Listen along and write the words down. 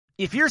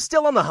If you're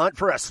still on the hunt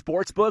for a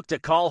sports book to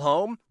call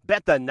home,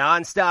 bet the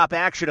nonstop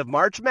action of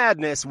March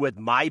Madness with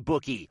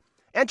MyBookie.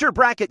 Enter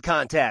bracket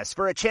contests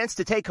for a chance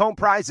to take home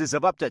prizes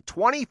of up to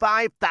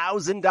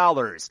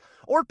 $25,000,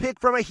 or pick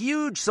from a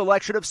huge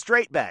selection of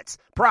straight bets,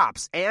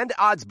 props, and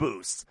odds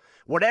boosts.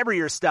 Whatever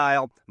your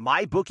style,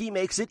 MyBookie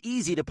makes it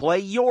easy to play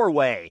your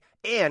way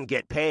and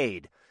get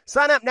paid.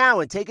 Sign up now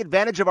and take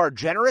advantage of our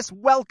generous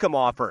welcome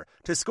offer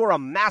to score a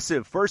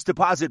massive first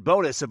deposit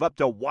bonus of up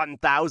to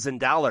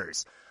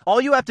 $1,000. All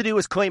you have to do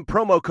is claim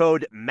promo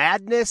code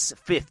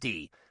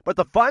MADNESS50. But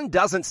the fun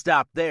doesn't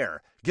stop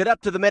there. Get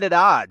up-to-the-minute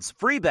odds,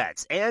 free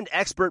bets, and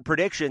expert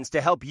predictions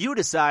to help you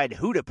decide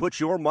who to put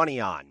your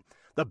money on.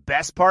 The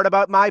best part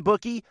about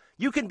MyBookie?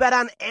 You can bet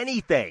on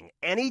anything,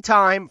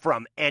 anytime,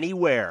 from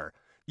anywhere.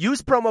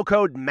 Use promo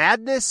code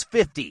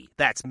MADNESS50,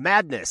 that's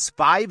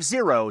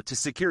MADNESS50, to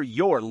secure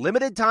your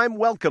limited-time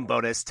welcome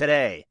bonus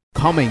today.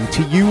 Coming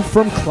to you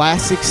from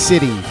Classic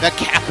City, the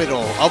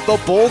capital of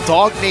the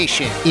Bulldog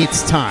Nation.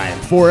 It's time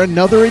for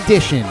another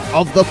edition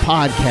of the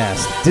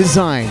podcast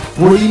designed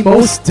for the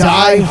most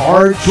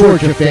die-hard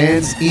Georgia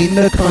fans in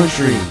the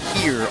country.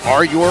 Here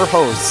are your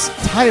hosts,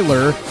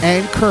 Tyler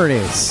and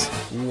Curtis.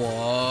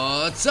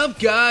 What's up,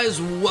 guys?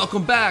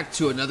 Welcome back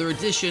to another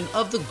edition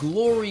of the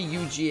Glory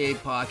UGA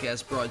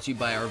podcast, brought to you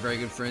by our very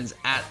good friends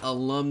at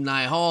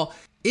Alumni Hall.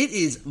 It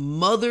is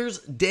Mother's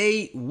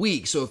Day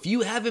week, so if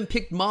you haven't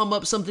picked mom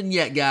up something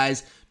yet,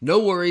 guys, no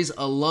worries.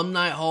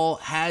 Alumni Hall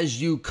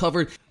has you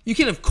covered. You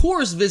can, of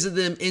course, visit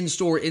them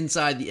in-store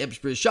inside the Epps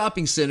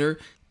Shopping Center,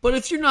 but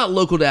if you're not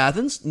local to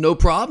Athens, no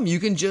problem.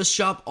 You can just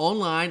shop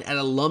online at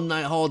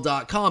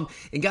alumnihall.com,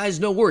 and guys,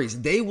 no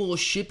worries. They will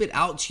ship it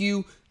out to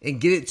you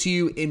and get it to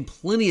you in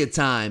plenty of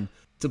time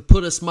to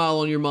put a smile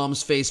on your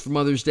mom's face for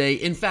Mother's Day.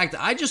 In fact,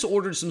 I just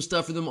ordered some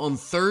stuff for them on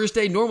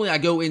Thursday. Normally I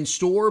go in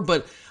store,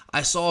 but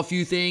I saw a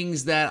few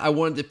things that I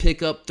wanted to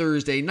pick up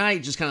Thursday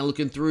night, just kind of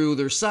looking through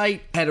their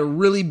site. Had a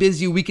really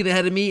busy weekend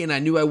ahead of me, and I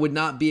knew I would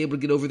not be able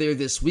to get over there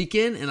this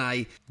weekend, and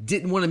I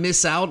didn't want to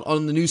miss out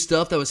on the new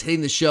stuff that was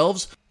hitting the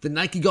shelves. The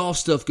Nike Golf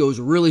stuff goes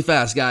really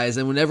fast, guys,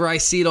 and whenever I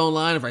see it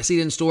online, if I see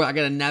it in store, I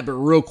got to nab it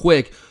real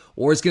quick,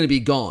 or it's going to be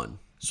gone.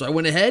 So I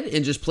went ahead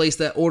and just placed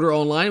that order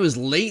online. It was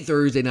late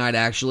Thursday night,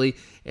 actually.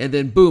 And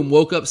then, boom,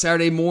 woke up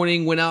Saturday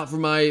morning, went out for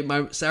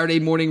my Saturday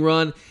morning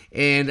run.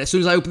 And as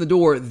soon as I opened the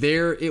door,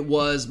 there it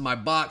was, my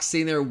box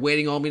sitting there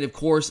waiting on me. And, of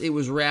course, it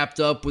was wrapped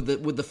up with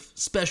the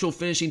special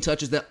finishing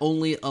touches that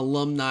only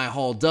Alumni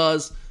Hall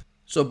does.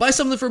 So buy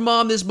something for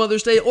mom this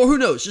Mother's Day. Or who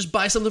knows, just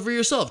buy something for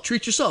yourself.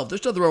 Treat yourself.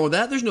 There's nothing wrong with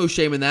that. There's no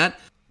shame in that.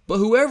 But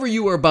whoever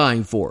you are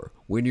buying for,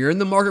 when you're in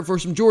the market for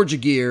some Georgia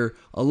gear,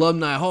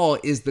 Alumni Hall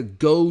is the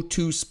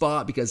go-to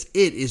spot because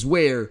it is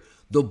where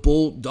the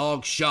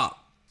Bulldogs shop.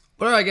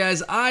 But all right,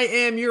 guys, I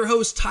am your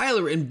host,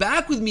 Tyler, and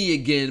back with me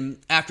again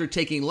after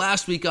taking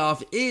last week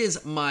off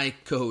is my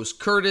co-host,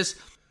 Curtis.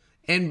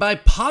 And by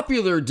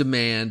popular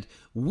demand,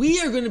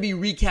 we are going to be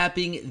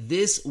recapping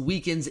this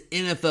weekend's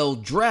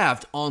NFL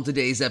draft on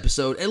today's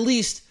episode, at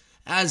least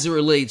as it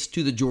relates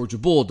to the Georgia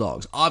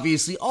Bulldogs.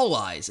 Obviously, all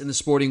eyes in the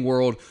sporting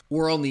world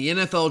were on the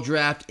NFL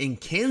draft in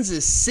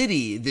Kansas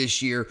City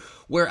this year,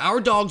 where our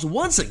dogs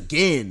once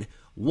again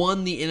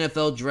won the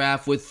NFL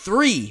draft with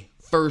 3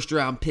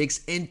 first-round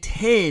picks and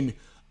 10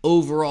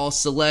 overall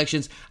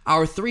selections.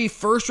 Our 3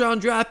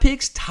 first-round draft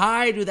picks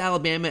tied with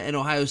Alabama and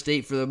Ohio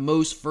State for the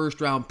most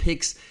first-round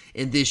picks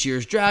in this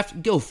year's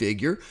draft. Go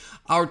figure.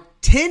 Our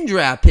 10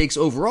 draft picks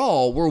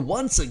overall were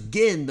once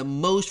again the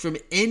most from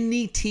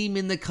any team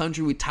in the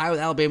country. We tied with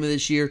Alabama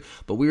this year,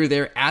 but we were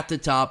there at the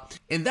top.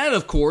 And that,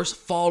 of course,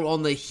 followed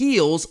on the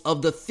heels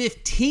of the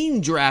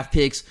 15 draft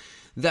picks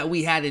that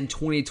we had in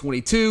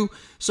 2022.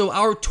 So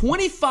our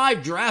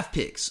 25 draft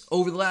picks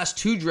over the last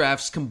 2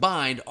 drafts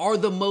combined are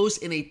the most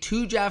in a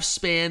 2-draft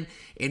span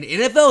in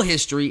NFL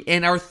history,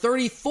 and our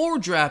 34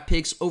 draft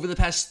picks over the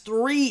past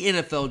 3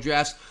 NFL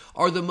drafts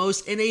are the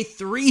most in a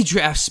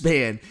 3-draft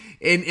span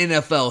in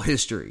NFL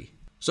history.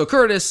 So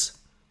Curtis,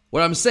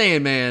 what I'm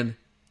saying, man,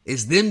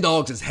 is them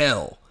dogs is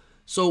hell.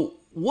 So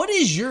what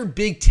is your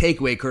big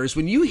takeaway, Curtis,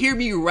 when you hear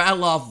me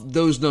rattle off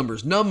those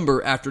numbers,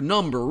 number after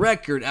number,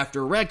 record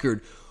after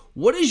record?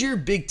 What is your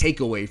big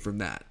takeaway from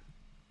that?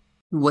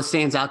 What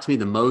stands out to me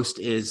the most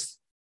is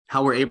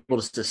how we're able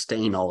to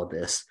sustain all of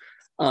this.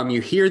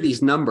 You hear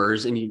these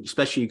numbers, and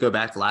especially you go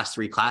back the last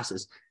 3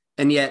 classes,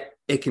 and yet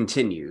it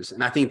continues.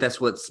 And I think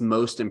that's what's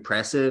most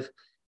impressive,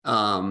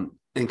 and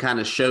kind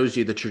of shows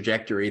you the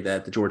trajectory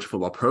that the Georgia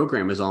football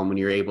program is on when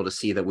you're able to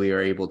see that we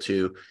are able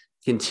to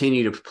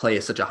continue to play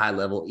at such a high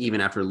level,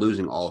 even after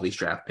losing all of these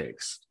draft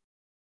picks.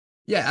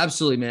 Yeah,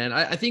 absolutely, man.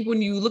 I think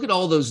when you look at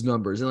all those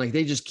numbers, and like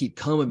they just keep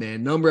coming,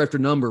 man, number after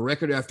number,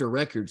 record after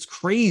record, it's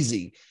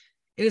crazy.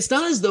 And it's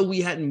not as though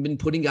we hadn't been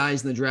putting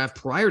guys in the draft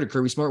prior to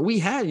Kirby Smart. We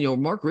had,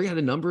 Mark Richt had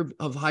a number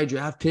of high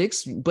draft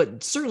picks,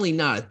 but certainly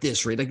not at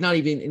this rate, like not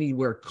even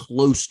anywhere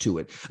close to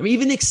it. I mean,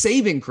 even Nick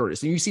Saban,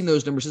 Curtis, and you've seen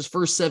those numbers, his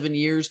first 7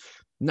 years,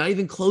 not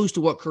even close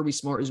to what Kirby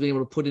Smart has been able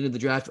to put into the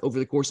draft over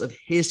the course of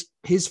his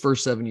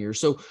first 7 years.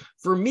 So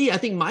for me, I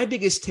think my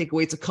biggest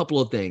takeaway, it's a couple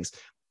of things.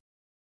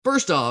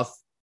 First off,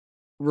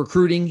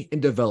 recruiting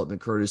and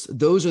development, Curtis.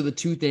 Those are the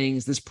two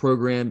things this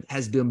program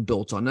has been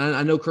built on. And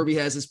I know Kirby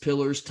has his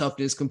pillars: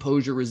 toughness,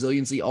 composure,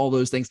 resiliency, all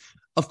those things.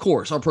 Of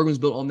course, our program is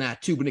built on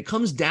that too. But when it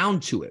comes down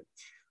to it,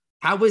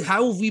 how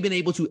have we been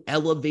able to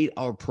elevate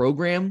our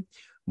program?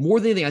 More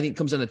than anything, I think it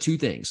comes down to two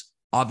things.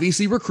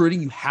 Obviously,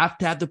 recruiting. You have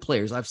to have the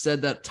players. I've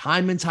said that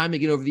time and time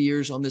again over the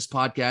years on this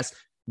podcast.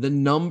 The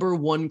number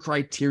one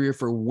criteria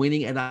for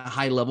winning at a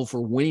high level,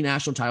 for winning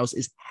national titles,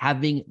 is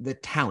having the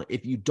talent.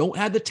 If you don't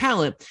have the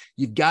talent,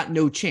 you've got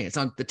no chance.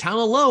 Now, the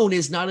talent alone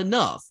is not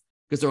enough,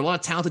 because there are a lot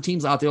of talented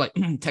teams out there like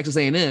Texas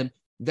A&M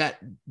that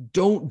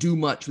don't do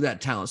much with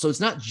that talent. So it's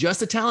not just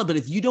the talent, but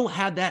if you don't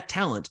have that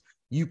talent,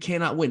 you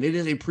cannot win. It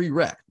is a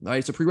prereq, right?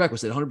 It's a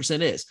prerequisite,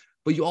 100% is.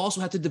 But you also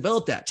have to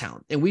develop that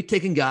talent. And we've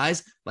taken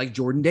guys like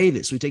Jordan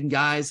Davis. We've taken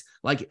guys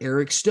like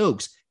Eric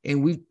Stokes.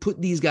 And we've put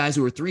these guys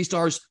who are 3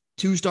 stars,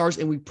 2 stars,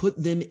 and we put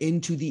them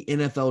into the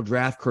NFL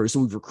draft, Curtis.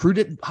 So we've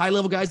recruited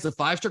high-level guys, the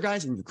 5-star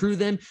guys, and we've recruited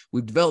them,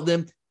 we've developed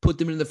them, put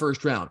them in the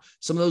first round.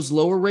 Some of those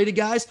lower-rated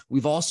guys,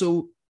 we've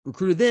also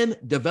recruited them,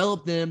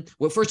 developed them.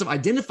 Well, first off,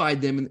 identified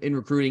them in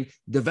recruiting,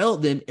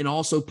 developed them, and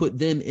also put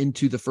them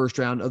into the first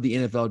round of the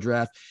NFL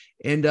draft.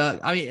 And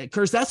I mean,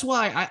 Curtis, that's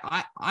why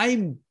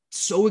I'm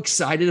so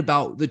excited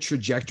about the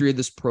trajectory of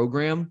this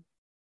program.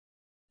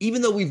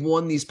 Even though we've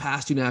won these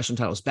past 2 national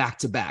titles back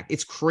to back,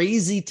 it's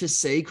crazy to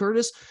say,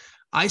 Curtis,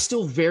 I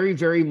still very,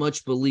 very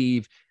much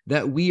believe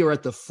that we are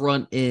at the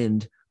front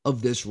end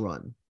of this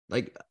run.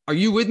 Like, are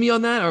you with me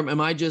on that? Or am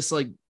I just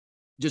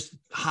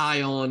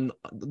high on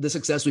the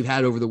success we've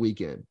had over the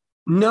weekend?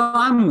 No,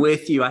 I'm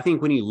with you. I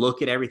think when you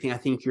look at everything, I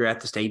think you're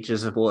at the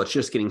stages of, well, it's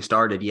just getting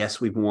started.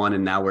 Yes, we've won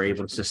and now we're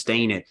able to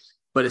sustain it,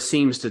 but it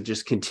seems to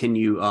just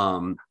continue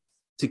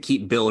to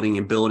keep building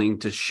and building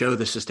to show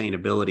the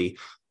sustainability,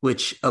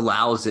 which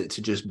allows it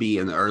to just be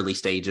in the early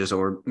stages,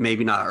 or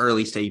maybe not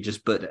early stages,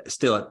 but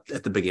still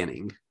at the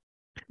beginning.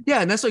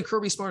 Yeah, and that's like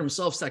Kirby Smart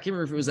himself said. I can't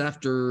remember if it was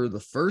after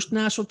the first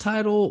national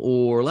title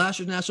or last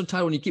year's national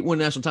title. When you keep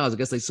winning national titles, I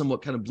guess they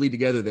somewhat kind of bleed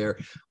together there.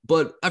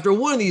 But after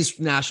one of these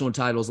national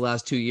titles the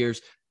last 2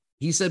 years,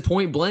 he said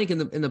point blank in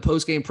the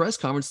post-game press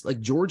conference, like,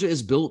 Georgia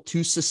is built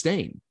to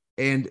sustain.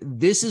 And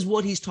this is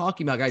what he's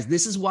talking about, guys.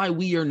 This is why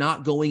we are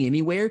not going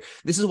anywhere.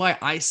 This is why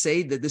I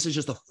say that this is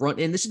just the front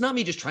end. This is not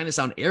me just trying to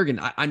sound arrogant.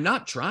 I'm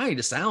not trying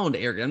to sound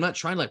arrogant. I'm not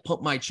trying to like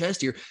pump my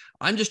chest here.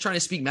 I'm just trying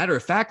to speak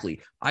matter-of-factly.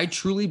 I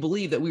truly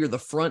believe that we are the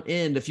front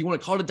end. If you want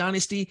to call it a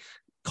dynasty,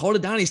 call it a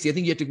dynasty. I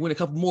think you have to win a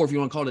couple more if you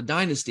want to call it a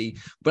dynasty.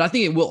 But I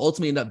think it will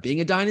ultimately end up being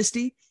a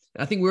dynasty.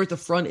 And I think we're at the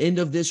front end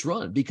of this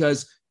run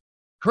because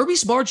Kirby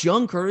Smart's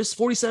young, Curtis,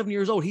 47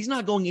 years old. He's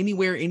not going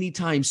anywhere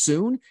anytime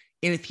soon.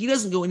 And if he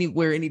doesn't go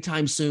anywhere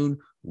anytime soon,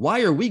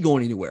 why are we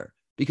going anywhere?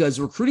 Because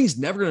recruiting is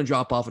never going to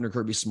drop off under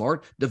Kirby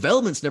Smart.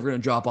 Development's never going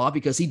to drop off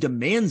because he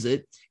demands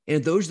it.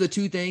 And those are the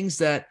two things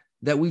that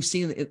we've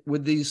seen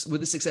with the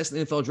success in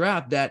the NFL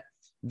draft that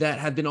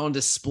have been on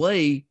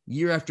display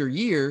year after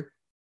year.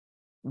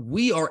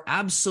 We are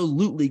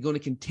absolutely going to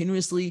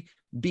continuously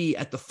be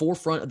at the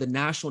forefront of the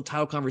national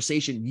title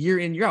conversation year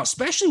in, year out,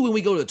 especially when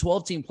we go to the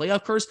 12-team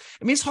playoff curse.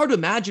 I mean, it's hard to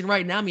imagine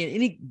right now. I mean,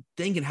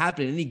 anything can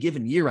happen in any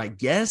given year, I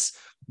guess,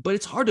 but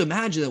it's hard to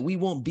imagine that we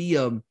won't be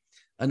an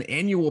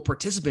annual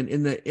participant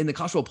in the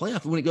college football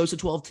playoff when it goes to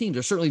 12 teams.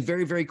 They're certainly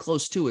very, very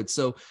close to it.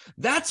 So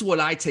that's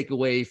what I take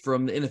away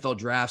from the NFL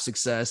draft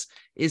success,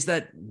 is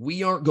that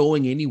we aren't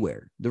going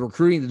anywhere. The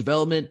recruiting, the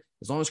development,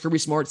 as long as Kirby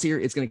Smart's here,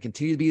 it's going to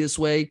continue to be this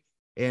way.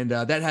 And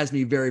that has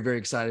me very, very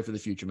excited for the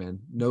future, man.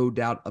 No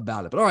doubt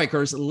about it. But all right,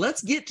 Curtis,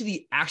 let's get to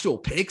the actual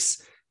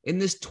picks in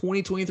this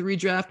 2023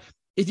 draft.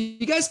 If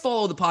you guys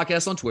follow the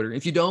podcast on Twitter,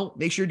 if you don't,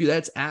 make sure to do that.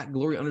 It's at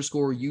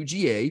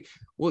glory_UGA.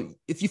 Well,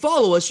 if you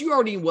follow us, you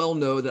already well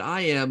know that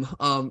I am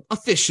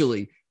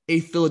officially a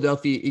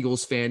Philadelphia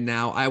Eagles fan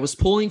now. I was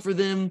pulling for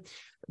them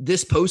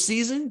this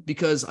postseason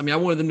because, I mean, I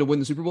wanted them to win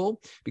the Super Bowl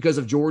because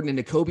of Jordan and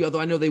Nakobe, although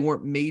I know they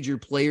weren't major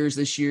players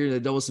this year. They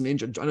dealt with some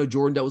injury. I know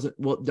Jordan dealt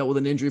with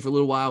an injury for a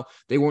little while.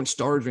 They weren't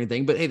starters or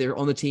anything, but hey, they're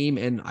on the team,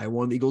 and I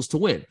wanted the Eagles to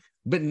win.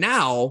 But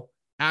now,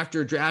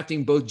 after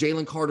drafting both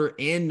Jalen Carter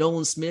and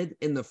Nolan Smith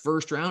in the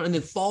first round, and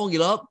then following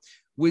it up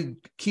with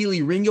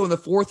Keely Ringo in the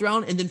 4th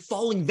round, and then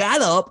following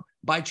that up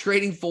by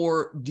trading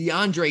for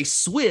DeAndre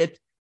Swift,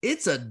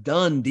 it's a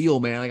done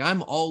deal, man. Like,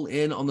 I'm all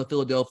in on the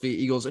Philadelphia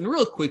Eagles. And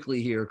real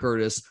quickly here,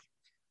 Curtis,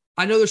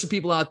 I know there's some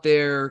people out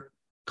there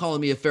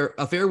calling me a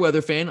fair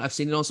weather fan. I've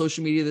seen it on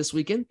social media this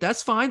weekend.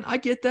 That's fine. I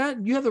get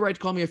that. You have the right to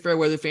call me a fair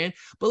weather fan.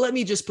 But let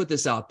me just put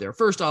this out there.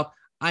 First off,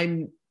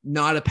 I'm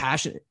not a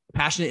passionate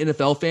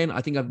NFL fan.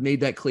 I think I've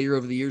made that clear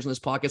over the years on this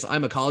podcast.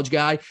 I'm a college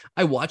guy.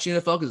 I watch the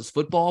NFL because it's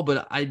football,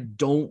 but I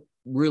don't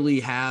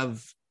really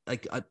have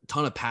like a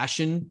ton of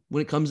passion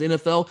when it comes to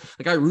NFL.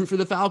 Like, I root for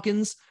the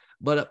Falcons,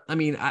 but I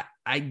mean,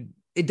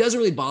 it doesn't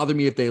really bother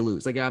me if they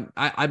lose. Like,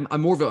 I'm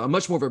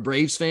much more of a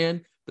Braves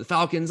fan. The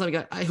Falcons,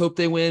 I hope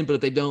they win, but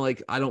if they don't,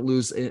 like, I don't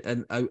lose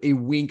a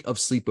wink of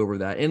sleep over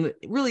that. And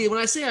really, when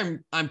I say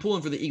I'm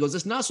pulling for the Eagles,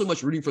 it's not so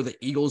much rooting for the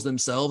Eagles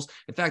themselves.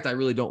 In fact, I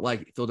really don't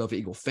like Philadelphia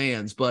Eagle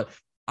fans, but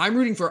I'm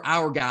rooting for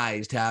our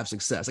guys to have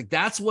success. Like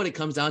that's what it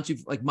comes down to.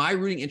 Like my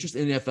rooting interest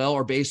in the NFL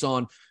are based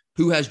on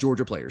who has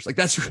Georgia players. Like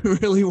that's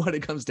really what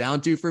it comes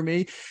down to for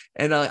me.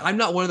 And I'm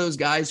not one of those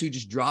guys who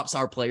just drops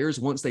our players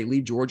once they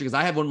leave Georgia. Cause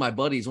I have one of my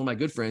buddies, one of my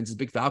good friends, is a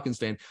big Falcons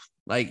fan.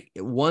 Like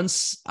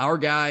once our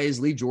guys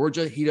leave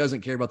Georgia, he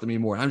doesn't care about them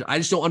anymore. I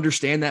just don't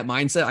understand that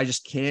mindset. I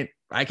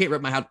can't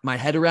wrap my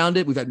head around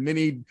it. We've had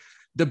many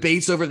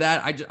debates over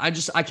that.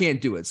 I can't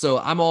do it. So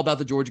I'm all about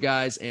the Georgia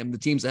guys and the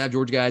teams that have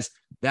Georgia guys.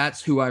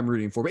 That's who I'm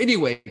rooting for. But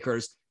anyway,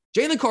 Curtis,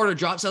 Jalen Carter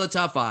drops out of the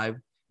top 5.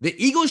 The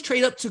Eagles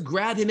trade up to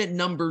grab him at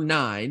number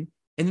 9.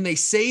 And then they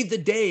saved the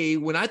day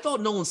when I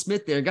thought Nolan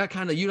Smith there got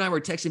kind of, you and I were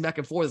texting back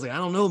and forth. It's like, I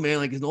don't know, man.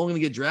 Like, is Nolan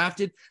going to get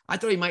drafted? I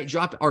thought he might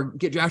drop or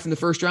get drafted in the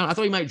first round. I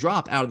thought he might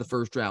drop out of the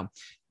first round,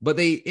 but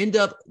they end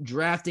up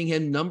drafting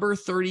him number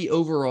 30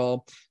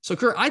 overall. So,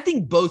 Kurt, I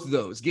think both of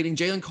those, getting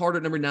Jalen Carter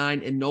at number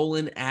 9 and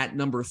Nolan at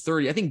number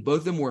 30, I think both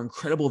of them were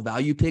incredible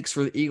value picks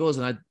for the Eagles.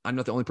 And I'm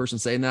not the only person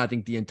saying that. I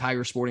think the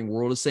entire sporting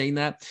world is saying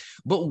that.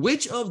 But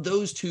which of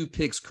those two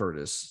picks,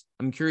 Curtis,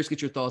 I'm curious to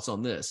get your thoughts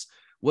on this,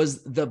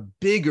 was the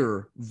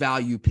bigger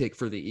value pick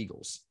for the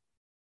Eagles?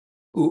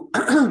 Ooh,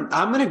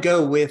 I'm going to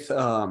go with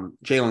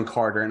Jalen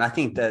Carter. And I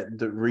think that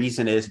the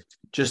reason is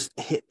just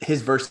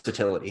his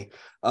versatility,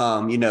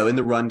 in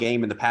the run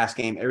game and the pass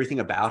game, everything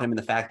about him, and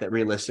the fact that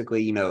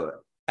realistically,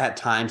 at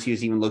times he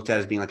was even looked at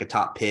as being like a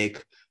top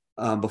pick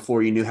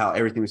before you knew how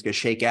everything was going to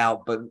shake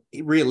out. But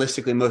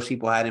realistically, most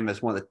people had him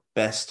as one of the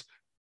best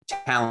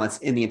talents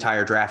in the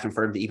entire draft. And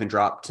for him to even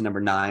drop to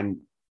number 9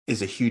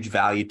 is a huge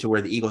value, to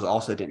where the Eagles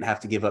also didn't have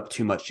to give up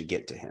too much to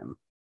get to him.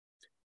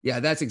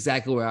 Yeah, that's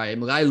exactly where I am.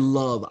 Like,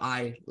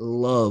 I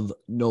love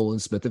Nolan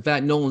Smith. In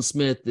fact, Nolan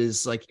Smith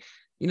is like,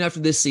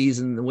 after this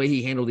season, the way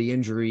he handled the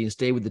injury and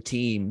stayed with the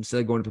team instead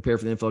of going to prepare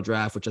for the NFL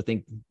draft, which I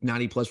think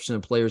 90+%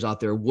 of players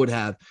out there would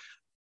have.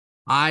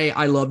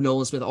 I love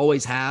Nolan Smith,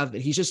 always have.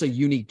 And he's just a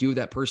unique dude,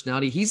 that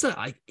personality. He's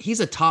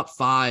a top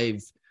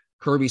 5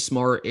 Kirby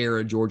Smart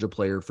era Georgia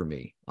player for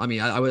me. I mean,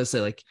 I would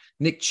say like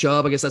Nick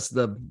Chubb. I guess that's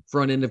the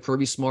front end of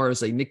Kirby Smart. I would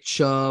say Nick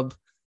Chubb,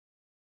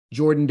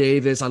 Jordan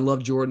Davis. I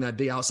love Jordan, that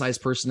big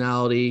outsized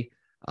personality.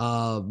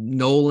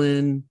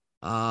 Nolan.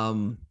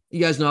 You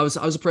guys know I was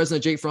a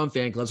president of Jake Fromm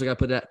fan club, so I got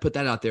to put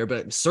that out there.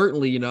 But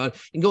certainly, you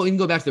can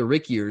go back to the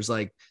Rick years,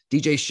 like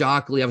DJ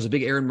Shockley. I was a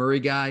big Aaron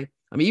Murray guy.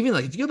 I mean, even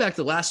like if you go back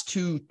to the last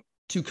two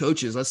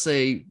coaches, let's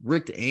say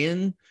Rick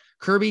and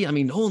Kirby. I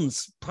mean,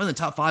 Nolan's probably in the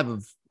top 5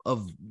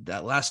 of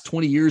that last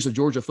 20 years of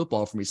Georgia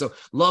football for me. So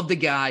love the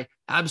guy.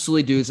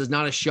 Absolutely do. This is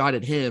not a shot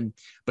at him,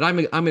 but I'm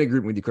in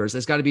agreement with you, Curtis.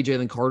 It's got to be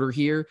Jalen Carter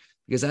here,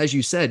 because as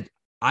you said,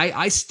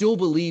 I still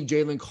believe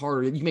Jalen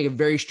Carter, you can make a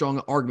very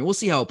strong argument. We'll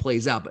see how it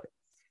plays out, but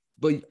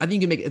I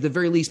think you can make, at the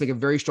very least, make a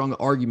very strong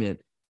argument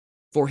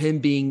for him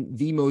being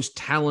the most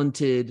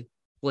talented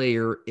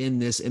player in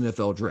this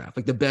NFL draft,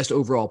 like the best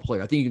overall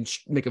player. I think you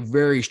can make a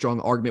very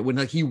strong argument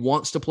when he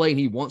wants to play and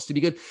he wants to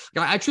be good.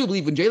 I truly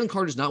believe when Jalen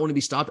Carter does not want to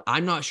be stopped,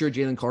 I'm not sure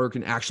Jalen Carter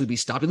can actually be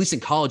stopped. At least in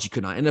college, he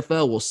could not.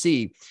 NFL, we'll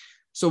see.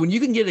 So when you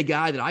can get a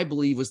guy that I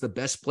believe was the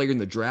best player in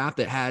the draft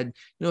that had,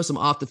 some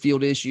off the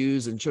field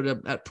issues and showed up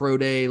at pro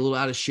day, a little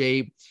out of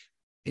shape,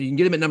 and you can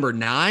get him at number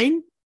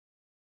 9,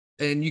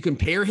 and you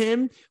compare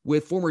him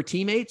with former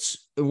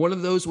teammates, and one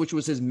of those, which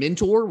was his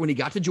mentor when he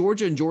got to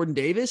Georgia, and Jordan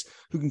Davis,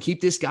 who can keep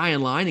this guy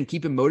in line and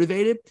keep him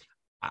motivated.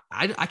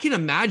 I can't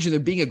imagine there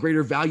being a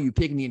greater value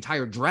pick in the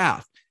entire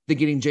draft than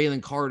getting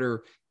Jalen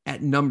Carter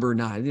at number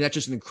 9. I think that's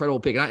just an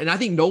incredible pick. And I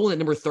think Nolan at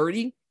number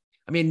 30.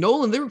 I mean,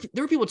 Nolan, there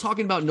were people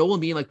talking about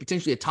Nolan being like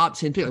potentially a top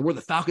 10 pick, like where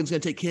the Falcons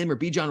going to take him or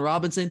Bijan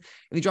Robinson, and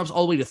he drops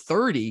all the way to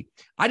 30.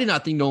 I did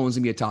not think Nolan's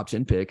going to be a top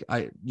 10 pick.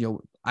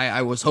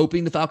 I was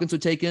hoping the Falcons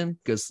would take him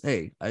because,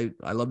 hey, I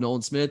love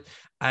Nolan Smith.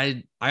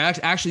 I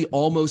actually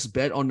almost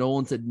bet on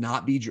Nolan to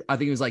not be, I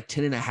think it was like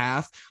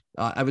 10.5.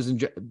 I was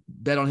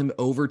bet on him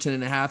over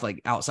 10.5, like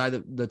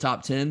outside the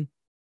top 10,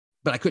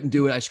 but I couldn't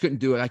do it. I just couldn't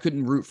do it. I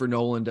couldn't root for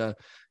Nolan to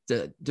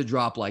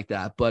drop like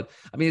that. But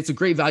I mean, it's a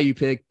great value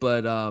pick,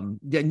 but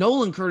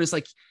Nolan Curtis,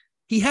 like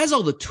he has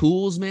all the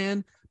tools,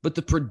 man, but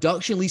the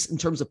production, at least in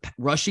terms of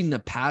rushing the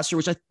passer,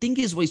 which I think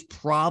is what he's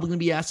probably going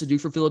to be asked to do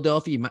for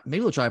Philadelphia. Maybe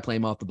they'll try to play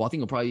him off the ball. I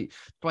think he'll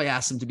probably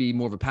ask him to be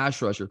more of a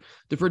pass rusher.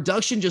 The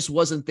production just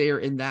wasn't there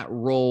in that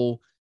role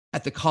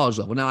at the college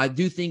level. Now, I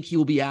do think he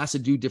will be asked to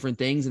do different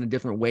things in a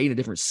different way, in a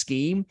different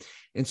scheme.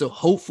 And so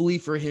hopefully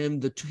for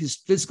him, his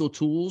physical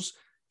tools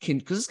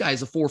because this guy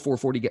is a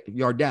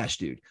 40-yard dash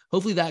dude.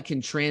 Hopefully that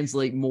can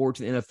translate more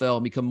to the NFL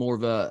and become more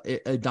of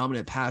a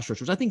dominant pass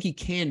rusher, which I think he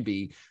can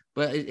be,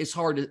 but it's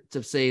hard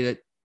to say that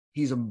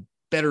he's a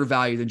better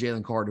value than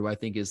Jalen Carter, who I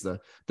think is the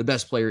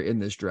best player in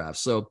this draft.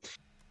 So.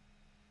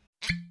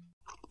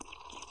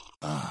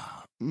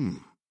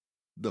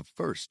 The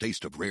first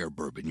taste of rare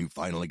bourbon you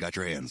finally got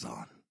your hands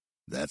on.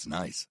 That's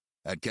nice.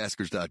 At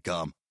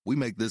Caskers.com, we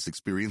make this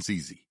experience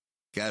easy.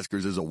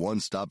 Caskers is a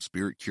one-stop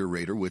spirit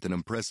curator with an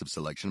impressive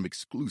selection of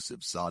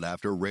exclusive,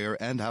 sought-after,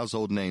 rare, and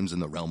household names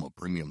in the realm of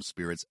premium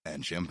spirits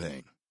and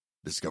champagne.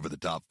 Discover the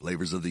top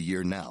flavors of the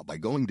year now by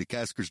going to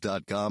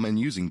Caskers.com and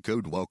using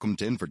code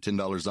WELCOME10 for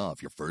 $10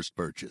 off your first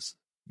purchase.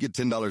 Get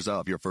 $10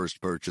 off your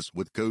first purchase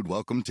with code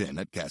WELCOME10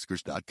 at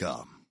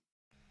Caskers.com.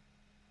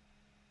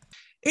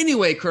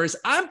 Anyway, Curtis,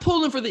 I'm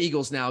pulling for the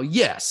Eagles now,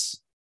 yes.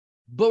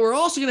 But we're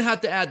also going to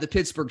have to add the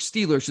Pittsburgh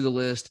Steelers to the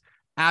list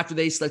after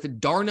they selected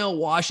Darnell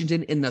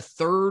Washington in the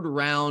 3rd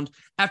round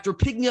after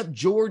picking up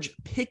George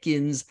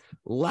Pickens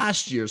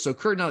last year. So,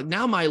 Kurt,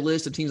 now my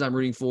list of teams I'm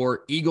rooting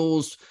for: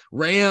 Eagles,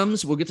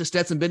 Rams. We'll get to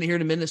Stetson Bennett here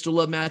in a minute. Still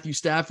love Matthew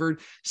Stafford.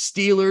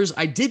 Steelers.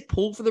 I did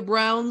pull for the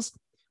Browns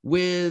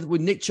with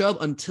Nick Chubb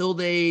until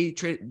they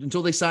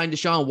signed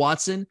Deshaun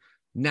Watson.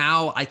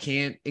 Now I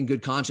can't in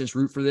good conscience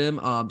root for them.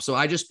 So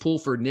I just pull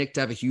for Nick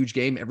to have a huge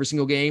game every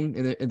single game,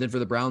 and then for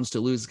the Browns to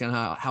lose is kind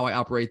of how I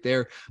operate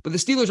there. But the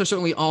Steelers are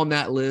certainly on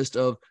that list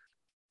of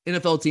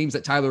NFL teams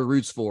that Tyler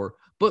roots for.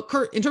 But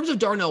Kurt, in terms of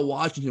Darnell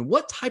Washington,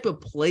 what type of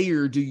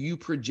player do you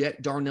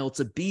project Darnell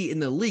to be in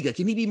the league? Like,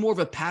 can he be more of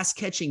a pass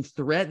catching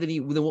threat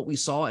than what we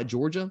saw at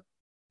Georgia?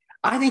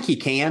 I think he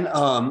can.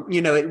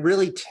 It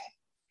really,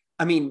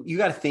 you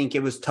got to think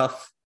it was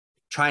tough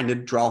trying to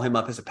draw him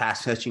up as a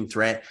pass catching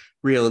threat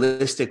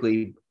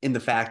realistically, in the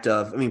fact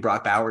of,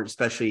 Brock Bowers,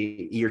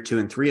 especially year 2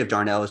 and 3 of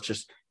Darnell, is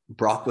just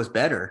Brock was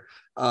better.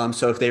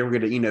 So if they were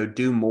going to,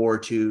 do more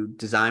to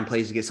design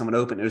plays to get someone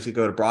open, it was going to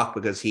go to Brock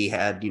because he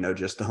had,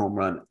 just the home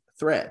run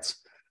threats.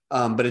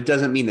 But it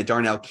doesn't mean that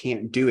Darnell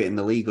can't do it in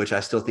the league, which I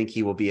still think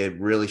he will be a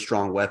really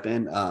strong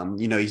weapon.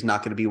 He's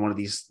not going to be one of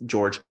these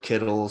George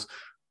Kittles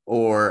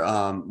or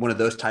one of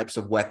those types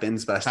of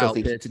weapons, but I still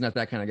think Pitts, not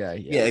that kind of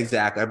guy. Yeah,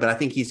 exactly. But I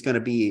think he's going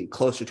to be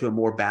closer to a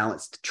more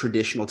balanced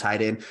traditional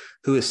tight end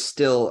who is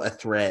still a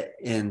threat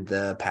in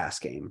the pass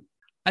game.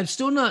 I'm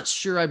still not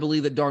sure I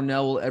believe that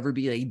Darnell will ever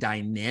be a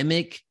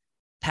dynamic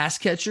pass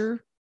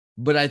catcher,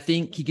 but I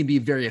think he can be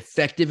very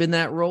effective in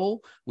that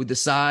role with the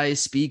size,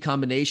 speed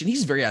combination.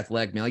 He's very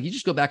athletic, man. Like, you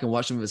just go back and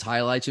watch some of his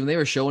highlights, and they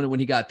were showing it when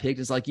he got picked.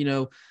 It's like,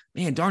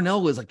 man,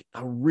 Darnell was like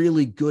a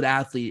really good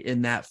athlete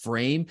in that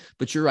frame.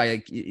 But you're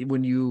right. Like,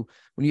 when you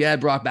add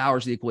Brock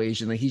Bowers to the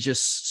equation, like, he's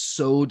just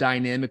so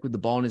dynamic with the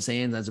ball in his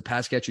hands. As a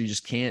pass catcher, you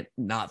just can't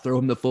not throw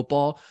him the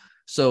football.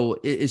 So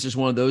it's just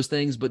one of those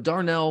things. But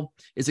Darnell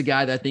is a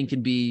guy that I think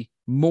can be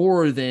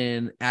more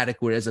than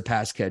adequate as a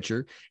pass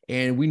catcher.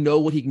 And we know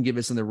what he can give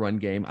us in the run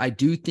game. I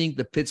do think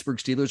the Pittsburgh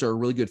Steelers are a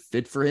really good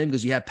fit for him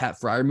because you have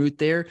Pat Freiermuth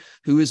there,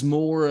 who is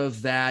more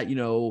of that,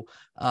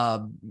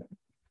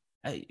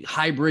 a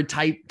hybrid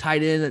type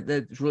tight end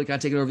that's really kind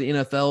of taken over the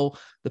NFL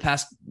the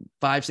past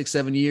 5, 6,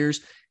 7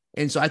 years.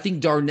 And so I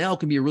think Darnell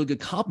can be a really good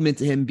complement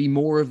to him, be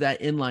more of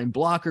that inline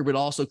blocker, but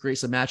also create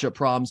some matchup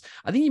problems.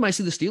 I think you might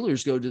see the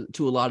Steelers go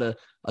to a lot of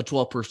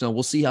 12 personnel.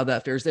 We'll see how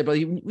that fares there. But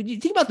when you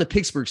think about the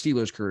Pittsburgh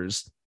Steelers,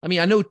 Curtis,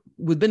 I know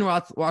with Ben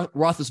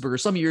Roethlisberger,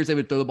 some years they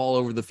would throw the ball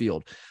over the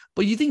field.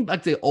 But you think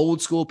like the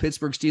old school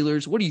Pittsburgh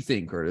Steelers, what do you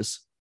think,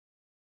 Curtis?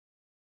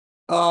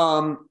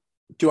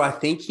 Do I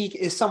think he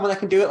is someone that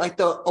can do it like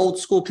the old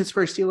school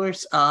Pittsburgh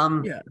Steelers?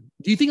 Yeah.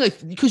 Do you think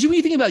because when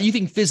you think about it, you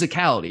think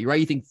physicality, right?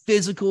 You think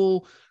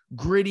physical,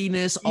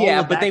 grittiness.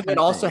 Yeah, but they would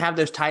also have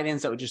those tight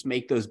ends that would just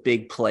make those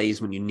big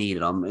plays when you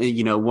needed them.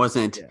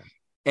 Wasn't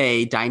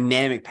a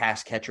dynamic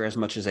pass catcher as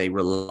much as a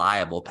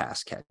reliable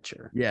pass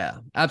catcher. Yeah,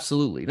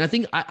 absolutely. And I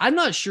think I'm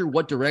not sure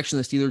what direction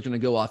the Steelers are going to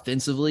go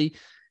offensively,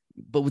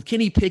 but with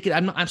Kenny Pickett, I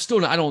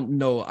don't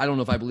know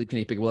if I believe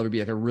Kenny Pickett will ever be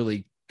like a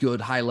really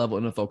good high-level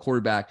NFL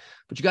quarterback,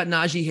 but you got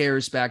Najee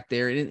Harris back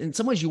there. And in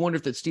some ways you wonder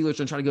if the Steelers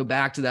are trying to go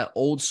back to that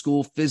old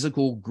school,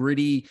 physical,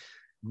 gritty,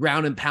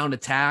 ground and pound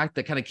attack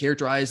that kind of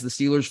characterized the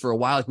Steelers for a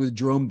while, like with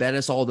Jerome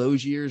Bettis all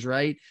those years,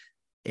 right?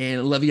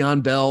 And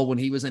Le'Veon Bell when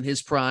he was in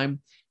his prime.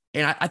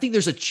 And I think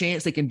there's a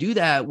chance they can do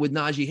that with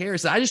Najee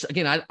Harris. I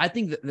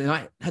think that they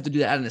might have to do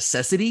that out of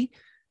necessity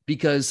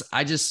because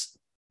I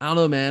don't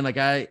know, man. Like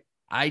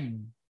I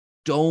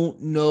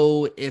don't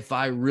know if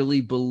I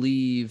really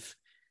believe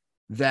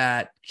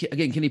that,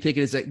 again, Kenny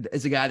Pickett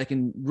is a guy that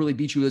can really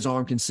beat you with his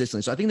arm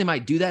consistently. So I think they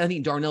might do that. I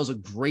think Darnell's a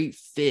great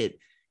fit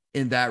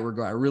in that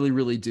regard. I really,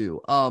 really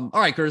do. All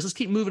right, Curtis, let's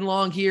keep moving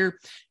along here.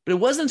 But it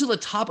wasn't until the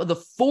top of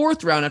the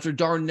 4th round after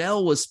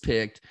Darnell was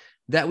picked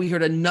that we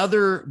heard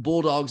another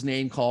Bulldogs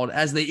name called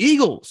as the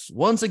Eagles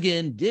once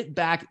again dip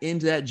back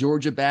into that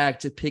Georgia bag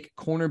to pick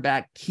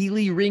cornerback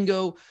Kelee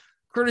Ringo.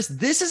 Curtis,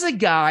 this is a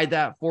guy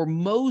that for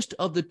most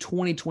of the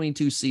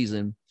 2022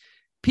 season,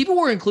 people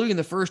were including in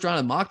the first round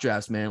of mock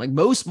drafts, man. Like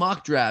most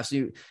mock drafts,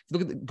 you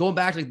look at going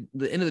back to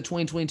the end of the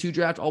 2022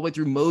 draft all the way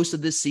through most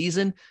of this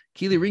season,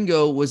 Kelee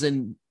Ringo was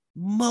in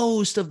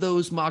most of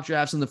those mock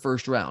drafts in the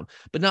first round.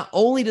 But not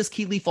only does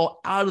Kelee fall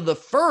out of the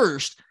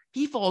first,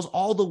 he falls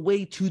all the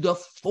way to the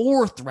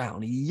 4th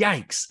round.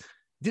 Yikes.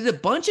 Did a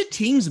bunch of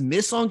teams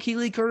miss on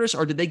Kelee, Curtis,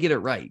 or did they get it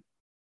right?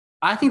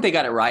 I think they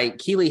got it right.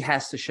 Kelee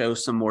has to show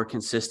some more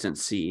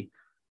consistency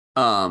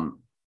in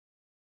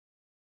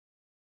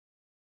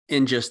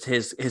just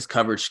his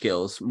coverage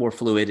skills, more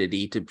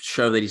fluidity to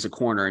show that he's a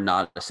corner and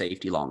not a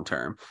safety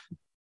long-term.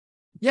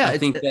 Yeah, I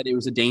think that it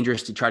was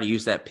dangerous to try to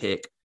use that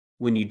pick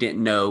when you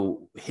didn't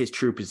know his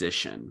true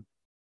position.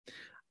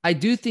 I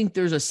do think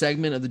there's a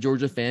segment of the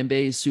Georgia fan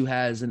base who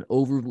has an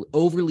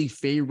overly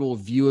favorable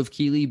view of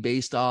Keeley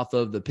based off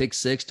of the pick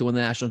six to win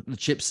the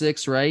chip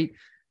six, right?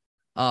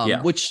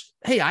 Which,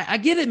 hey, I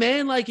get it,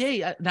 man. Like,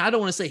 hey, now I don't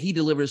want to say he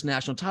delivered his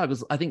national title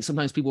because I think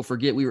sometimes people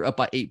forget we were up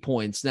by 8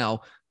 points.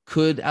 Now,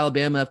 could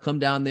Alabama have come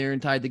down there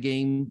and tied the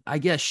game? I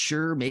guess,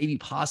 sure, maybe,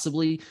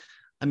 possibly.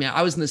 I mean,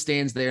 I was in the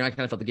stands there and I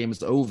kind of felt the game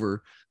was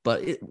over,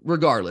 but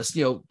regardless,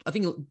 I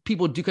think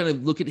people do kind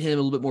of look at him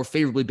a little bit more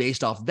favorably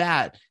based off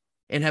that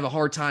and have a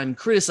hard time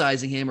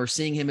criticizing him or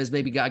seeing him as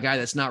maybe a guy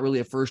that's not really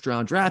a first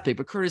round draft pick.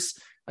 But Curtis,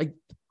 like,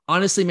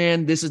 honestly,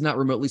 man, this is not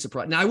remotely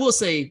surprising. Now, I will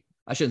say,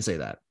 I shouldn't say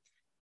that.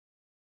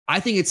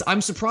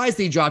 I'm surprised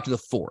they dropped to the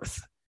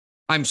 4th.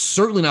 I'm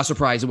certainly not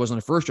surprised it wasn't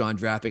a first round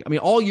draft pick. I mean,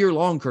 all year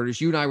long,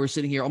 Curtis, you and I were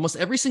sitting here almost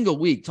every single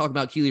week talking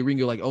about Kelee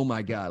Ringo, like, oh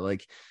my God,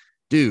 like,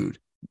 dude,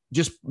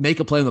 just make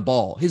a play on the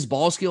ball. His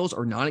ball skills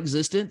are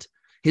non-existent.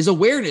 His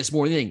awareness,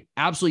 more than anything,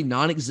 absolutely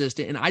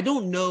non-existent. And I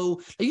don't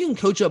know, you can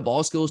coach up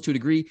ball skills to a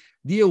degree.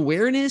 The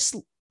awareness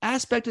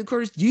aspect of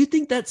Curtis, do you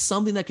think that's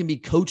something that can be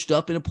coached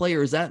up in a player?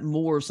 Or is that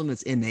more something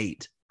that's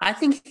innate? I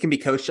think it can be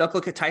coached up.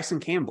 Look at Tyson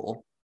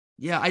Campbell.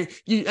 Yeah,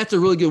 that's a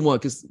really good one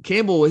because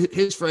Campbell,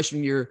 his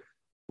freshman year,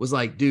 was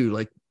like, dude,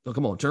 like, oh,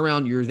 come on, turn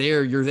around. You're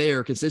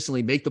there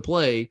consistently, make the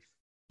play.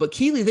 But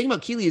Kelee, the thing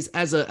about Kelee is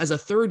as a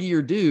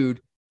third-year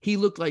dude, he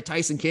looked like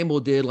Tyson Campbell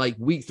did like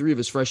week 3 of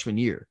his freshman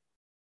year.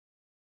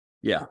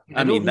 Yeah.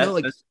 I mean,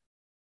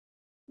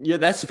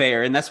 that's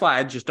fair. And that's why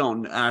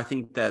I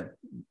think that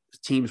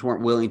teams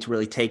weren't willing to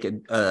really take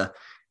a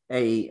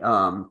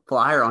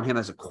flyer on him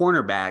as a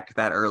cornerback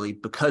that early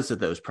because of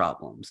those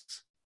problems.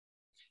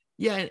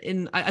 Yeah.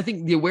 And I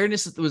think the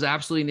awareness was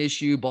absolutely an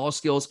issue. Ball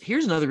skills.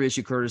 Here's another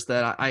issue, Curtis,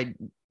 that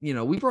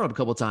we brought up a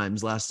couple of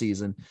times last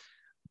season.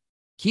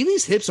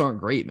 Keely's hips aren't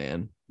great,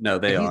 man. No,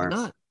 they aren't.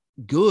 He's not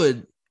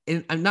good.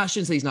 And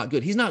shouldn't say he's not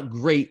good. He's not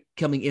great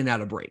coming in and out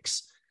of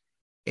breaks.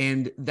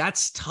 And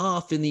that's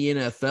tough in the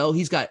NFL.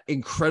 He's got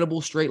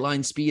incredible straight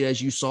line speed,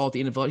 as you saw at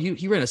the NFL.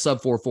 He ran a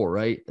sub 4.4,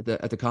 right?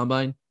 At the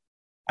combine.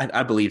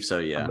 I believe so.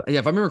 Yeah. Yeah.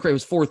 If I remember correctly, it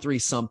was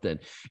 4.3 something.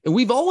 And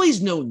we've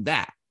always known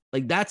that.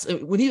 Like, that's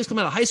when he was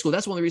coming out of high school.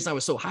 That's one of the reasons I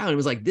was so high on him. It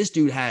was like, this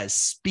dude has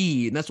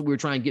speed. And that's what we were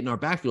trying to get in our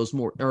backfield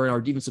or in our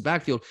defensive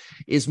backfield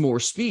is more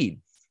speed.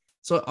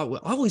 So I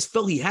always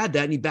felt he had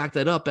that and he backed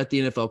that up at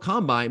the NFL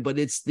combine, but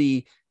it's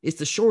the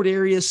short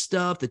area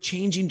stuff, the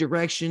changing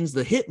directions,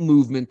 the hip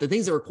movement, the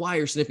things that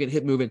require significant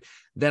hip movement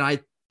that I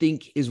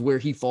think is where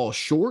he falls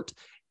short.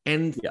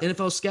 And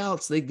NFL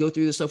scouts, they go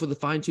through this stuff with a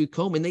fine-tooth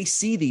comb and they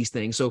see these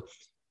things. So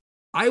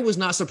I was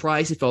not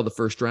surprised he fell the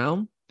first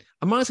round.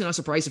 I'm honestly not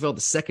surprised he fell the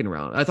second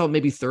round. I thought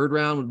maybe third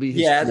round would be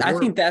his floor. I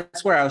think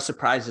that's where I was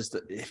surprised is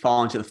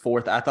falling to the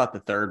 4th. I thought the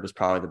 3rd was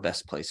probably the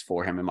best place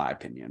for him, in my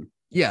opinion.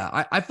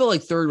 Yeah, I feel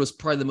like 3rd was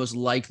probably the most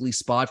likely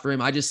spot for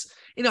him. I just,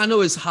 I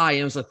know it's high,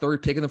 and it was the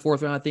 3rd pick in the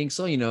 4th round, I think.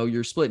 So,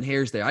 you're splitting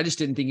hairs there. I just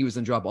didn't think he was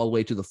going to drop all the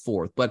way to the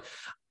 4th. But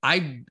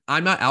I'm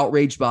not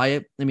outraged by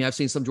it. I mean, I've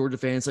seen some Georgia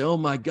fans say, oh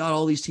my God,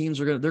 all these teams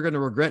they're going to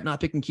regret not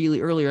picking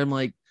Kelee earlier. I'm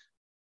like,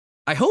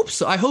 I hope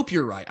so. I hope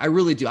you're right. I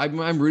really do.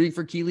 I'm rooting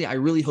for Kelee. I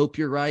really hope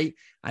you're right.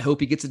 I hope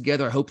he gets it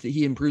together. I hope that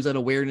he improves that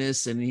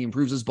awareness and he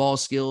improves his ball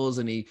skills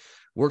and he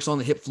works on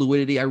the hip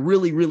fluidity. I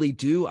really, really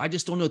do. I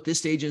just don't know at this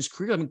stage in his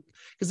career. I mean,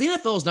 because the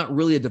NFL is not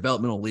really a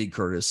developmental league,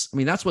 Curtis. I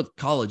mean, that's what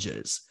college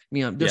is. I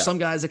mean, there's some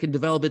guys that can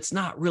develop. It's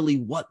not really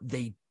what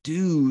they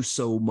do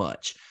so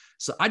much.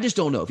 So I just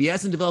don't know. If he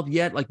hasn't developed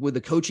yet, like with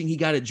the coaching he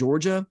got at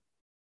Georgia,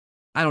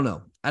 I don't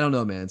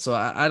know, man. So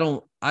I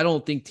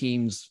don't think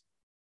teams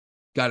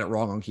got it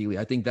wrong on Kelee.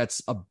 I think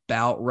that's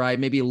about right.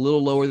 Maybe a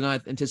little lower than I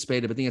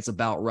anticipated, but I think that's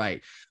about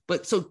right.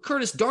 But so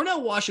Curtis,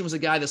 Darnell Washington was a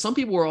guy that some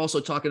people were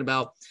also talking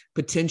about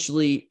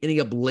potentially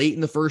ending up late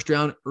in the first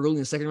round, early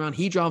in the second round.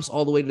 He drops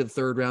all the way to the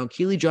 3rd round.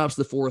 Kelee drops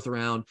to the 4th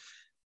round.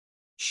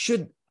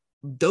 Should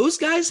those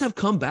guys have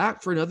come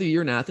back for another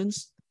year in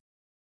Athens?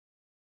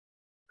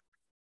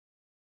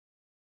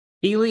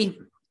 Kelee,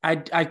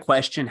 I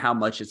question how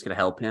much it's going to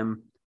help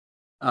him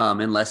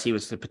unless he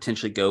was to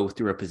potentially go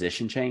through a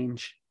position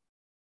change.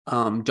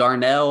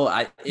 Darnell,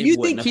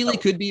 you think Kelee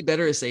could be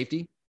better as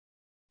safety?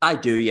 I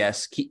do,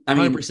 yes. I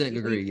 100%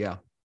 agree. Yeah.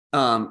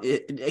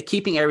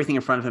 Keeping everything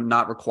in front of him,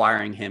 not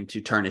requiring him to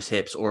turn his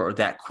hips or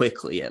that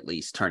quickly, at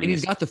least turning. And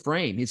he's got the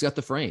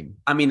frame.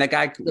 I mean, that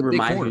guy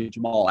reminds me of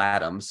Jamal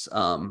Adams.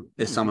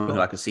 Is someone who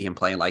I could see him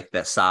playing like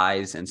that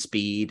size and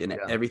speed and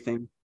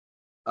everything.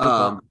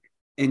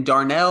 And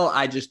Darnell,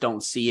 I just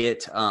don't see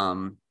it.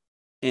 And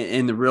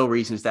the real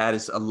reason is that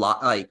is a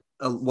lot like.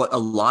 A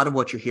lot of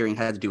what you're hearing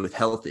had to do with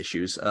health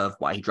issues of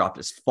why he dropped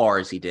as far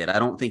as he did. I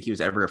don't think he was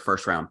ever a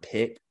first round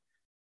pick.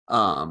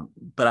 But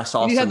I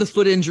saw he had the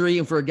foot injury,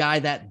 and for a guy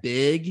that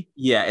big,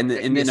 and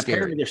then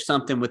apparently there's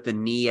something with the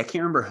knee. I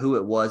can't remember who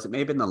it was. It may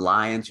have been the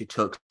Lions who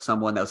took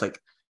someone that was like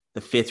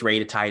the 5th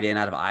rated tight end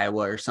out of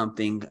Iowa or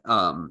something.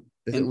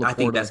 And I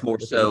think that's more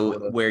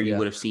so where you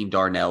would have seen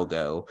Darnell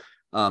go.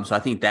 So I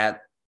think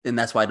that, and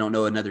that's why I don't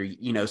know another.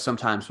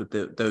 Sometimes with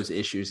those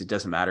issues, it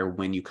doesn't matter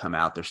when you come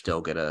out; they're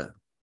still gonna.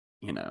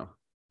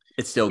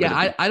 It's still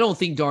I don't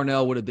think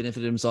Darnell would have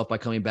benefited himself by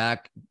coming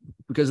back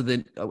because of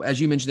the, as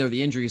you mentioned, there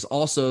the injuries.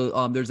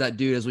 Also, there's that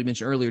dude, as we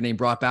mentioned earlier, named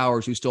Brock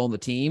Bowers, who's still on the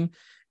team,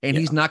 and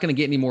he's not going to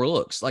get any more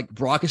looks. Like,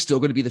 Brock is still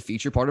going to be the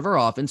feature part of our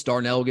offense.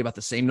 Darnell will get about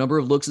the same number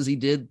of looks as he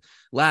did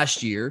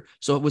last year.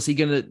 So was he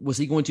going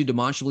to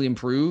demonstrably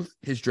improve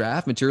his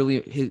draft,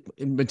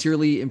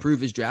 materially improve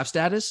his draft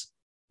status?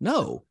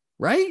 No,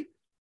 right?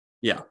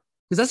 Yeah.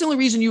 Because that's the only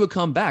reason you would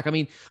come back. I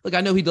mean, look,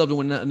 I know he'd love to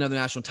win another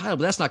national title,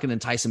 but that's not going to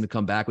entice him to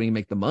come back when you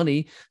make the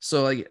money.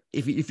 So, like,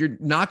 if you're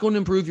not going to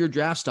improve your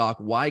draft stock,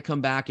 why come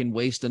back and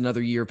waste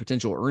another year of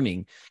potential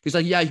earning? Because,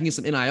 like, yeah, you can get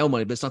some NIL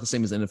money, but it's not the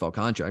same as an NFL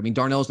contract. I mean,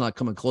 Darnell's not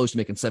coming close to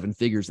making 7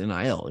 figures in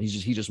NIL.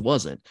 He just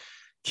wasn't.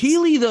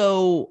 Keely,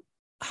 though,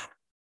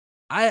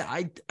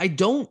 I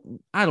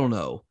don't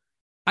know.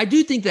 I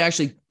do think that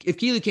actually, if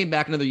Keely came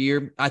back another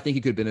year, I think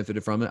he could have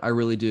benefited from it. I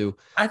really do.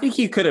 I think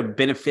he could have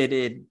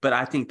benefited, but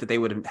I think that they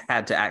would have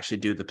had to actually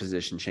do the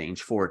position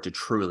change for it to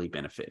truly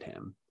benefit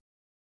him.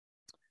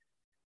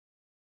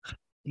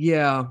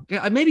 Yeah,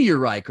 maybe you're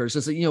right,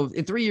 Curtis.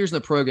 In 3 years in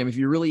the program, if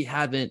you really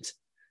haven't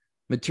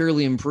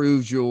materially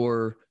improved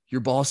your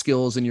ball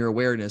skills and your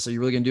awareness, are you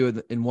really going to do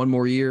it in one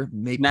more year?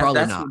 Maybe,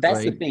 probably not.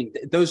 That's right? the thing.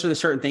 Those are the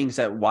certain things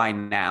that why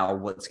now,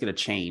 what's going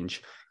to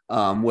change.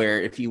 Where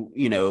if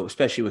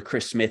especially with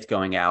Chris Smith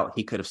going out,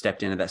 he could have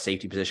stepped into that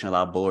safety position,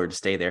 allowed Bullard to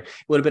stay there. It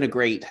would have been a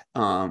great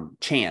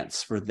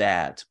chance for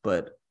that.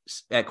 But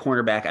at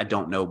cornerback, I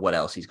don't know what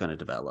else he's going to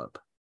develop.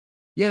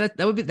 Yeah,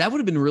 that would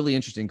have been really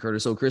interesting,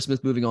 Curtis. So Chris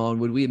Smith moving on,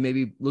 would we have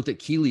maybe looked at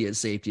Keely at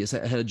safety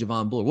ahead of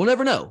Javon Bullard? We'll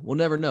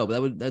never know.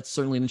 But that's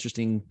certainly an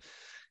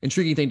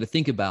intriguing thing to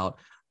think about.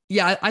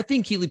 Yeah, I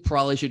think Keely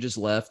probably should have just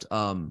left.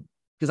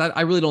 Because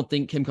I really don't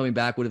think him coming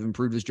back would have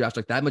improved his draft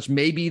like that much.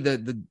 Maybe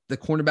the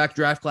cornerback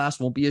draft class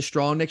won't be as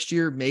strong next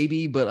year,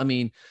 maybe. But, I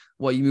mean,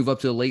 you move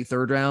up to the late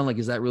 3rd round? Like,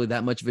 is that really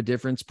that much of a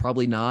difference?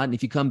 Probably not. And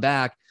if you come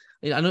back,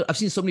 I know I've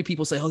seen so many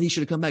people say, oh, he should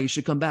have come back. He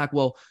should come back.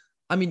 Well,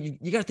 I mean,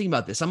 you got to think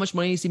about this. How much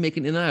money is he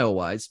making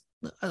NIL-wise?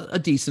 A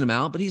decent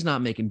amount, but he's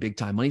not making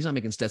big-time money. He's not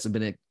making Stetson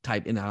Bennett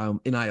type NIL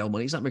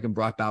money. He's not making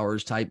Brock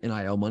Bowers type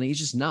NIL money. He's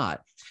just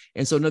not.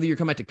 And so another year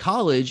coming back to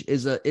college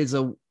is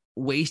a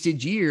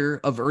wasted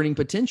year of earning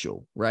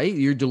potential, right?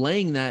 You're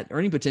delaying that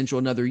earning potential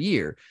another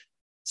year.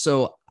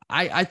 So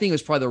I think it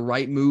was probably the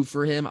right move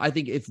for him. I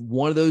think if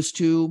one of those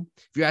two,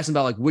 if you're asking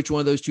about like which one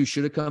of those two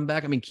should have come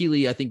back, I mean,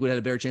 Keely, I think would have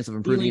had a better chance of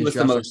improving his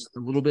draft a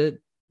little bit.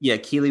 Yeah,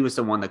 Keely was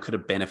the one that could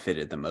have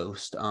benefited the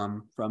most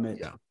from it.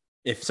 Yeah,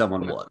 if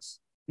someone was.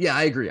 Yeah,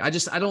 I agree. I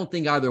don't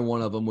think either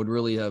one of them would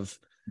really have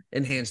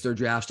enhanced their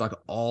draft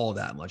stock all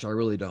that much. I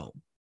really don't.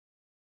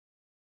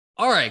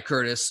 All right,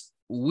 Curtis.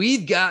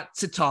 We've got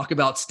to talk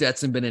about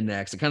Stetson Bennett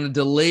next. I kind of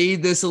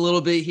delayed this a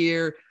little bit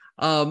here.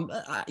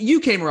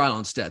 You came around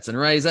on Stetson,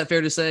 right? Is that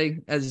fair to say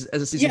as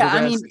a season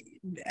progressed? I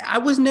mean, I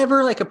was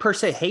never like a per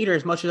se hater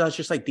as much as I was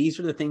just like, these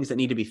are the things that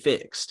need to be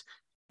fixed.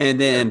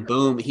 And then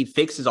boom, he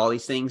fixes all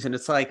these things. And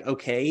it's like,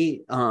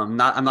 okay, I'm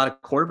not a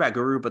quarterback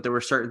guru, but there were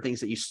certain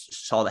things that you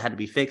saw that had to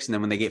be fixed. And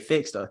then when they get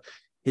fixed,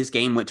 his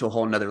game went to a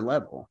whole nother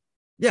level.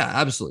 Yeah,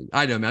 absolutely.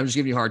 I know, man. I'm just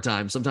giving you a hard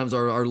time. Sometimes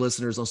our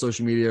listeners on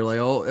social media are like,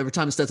 oh, every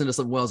time Stetson does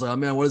something well, it's like, oh,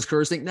 man, what does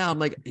Curtis think now? I'm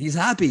like, he's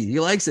happy. He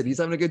likes it. He's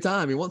having a good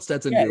time. He wants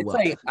Stetson to do well.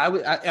 Like,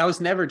 I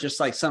was never just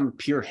like some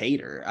pure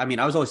hater. I mean,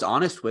 I was always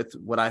honest with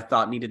what I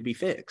thought needed to be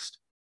fixed.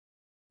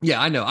 Yeah,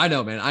 I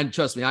know, man.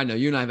 Trust me. I know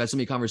you and I have had so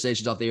many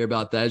conversations out there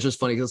about that. It's just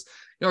funny because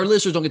our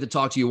listeners don't get to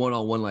talk to you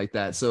one-on-one like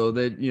that. So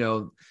that,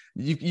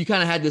 you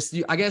kind of had this,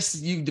 I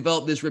guess you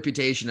developed this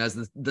reputation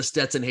as the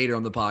Stetson hater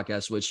on the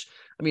podcast, which,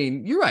 I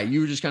mean, you're right. You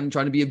were just kind of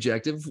trying to be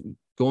objective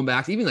going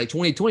back to even like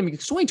 2020,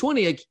 because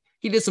 2020, like,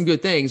 he did some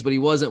good things, but he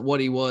wasn't what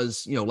he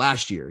was,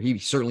 last year. He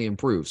certainly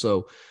improved.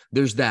 So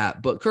there's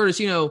that. But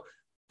Curtis,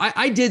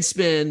 I did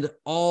spend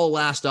all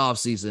last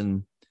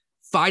offseason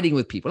fighting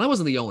with people. And I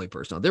wasn't the only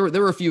person. There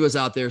were a few of us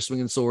out there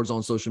swinging swords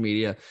on social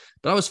media,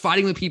 but I was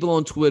fighting with people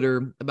on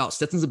Twitter about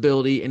Stetson's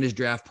ability and his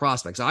draft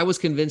prospects. I was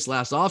convinced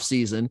last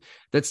offseason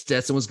that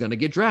Stetson was going to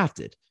get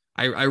drafted.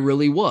 I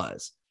really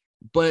was.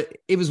 But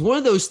it was one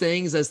of those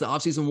things as the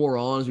offseason wore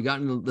on, as we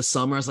got into the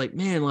summer, I was like,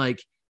 man,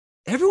 like,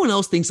 everyone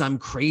else thinks I'm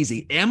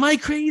crazy. Am I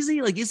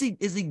crazy? Like, is he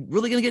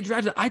really going to get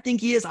drafted? I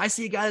think he is. I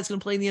see a guy that's going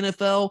to play in the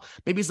NFL.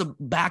 Maybe it's a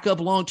backup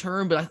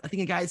long-term, but I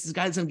think this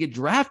guy that's going to get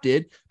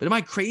drafted. But am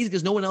I crazy?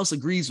 Because no one else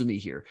agrees with me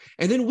here.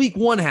 And then week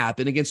 1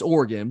 happened against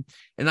Oregon.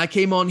 And I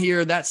came on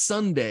here that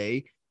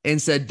Sunday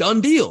and said, done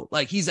deal.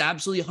 Like, he's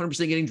absolutely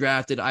 100% getting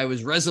drafted. I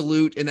was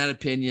resolute in that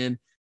opinion.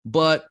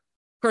 But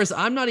Chris,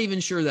 I'm not even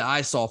sure that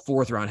I saw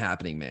 4th round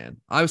happening, man.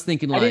 I was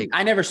thinking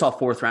I never saw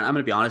 4th round. I'm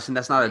going to be honest, and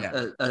that's not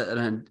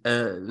an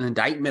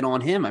indictment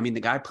on him. I mean,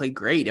 the guy played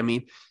great. I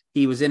mean,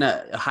 he was in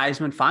a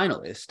Heisman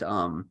finalist,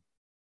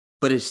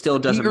 but it still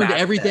doesn't matter. He earned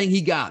everything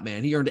he got,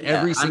 man. He earned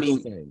every single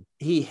thing.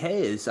 He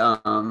has.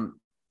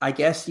 I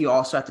guess you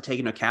also have to take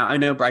into account. I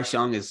know Bryce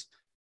Young is.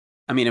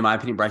 I mean, in my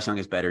opinion, Bryce Young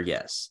is better.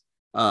 Yes,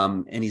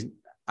 and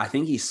I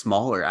think he's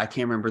smaller. I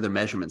can't remember the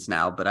measurements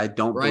now, but I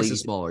don't Bryce believe is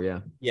smaller. Yeah.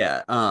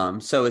 Yeah.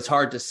 So it's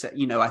hard to say,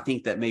 I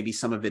think that maybe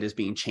some of it is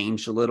being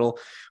changed a little,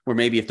 where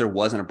maybe if there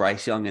wasn't a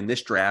Bryce Young in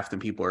this draft, then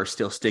people are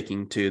still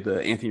sticking to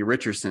the Anthony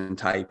Richardson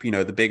type,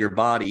 the bigger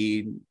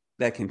body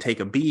that can take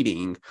a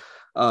beating,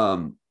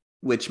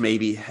 which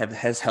maybe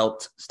has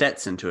helped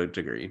Stetson to a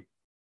degree.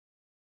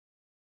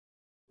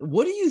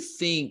 What do you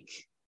think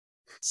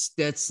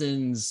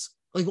Stetson's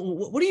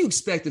what do you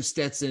expect of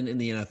Stetson in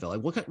the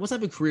NFL? Like, what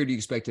type of career do you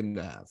expect him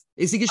to have?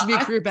 Is he going to be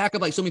a career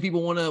backup like so many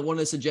people want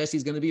to suggest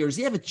he's going to be, or does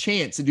he have a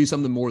chance to do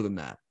something more than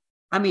that?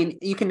 I mean,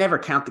 you can never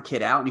count the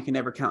kid out, and you can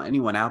never count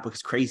anyone out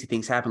because crazy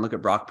things happen. Look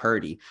at Brock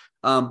Purdy.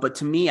 But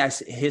to me,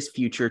 his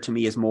future to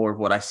me is more of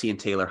what I see in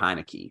Taylor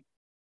Heinicke.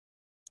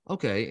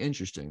 Okay,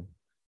 interesting.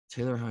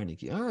 Taylor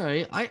Heinicke. All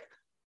right. I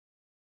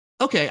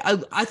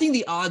think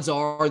the odds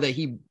are that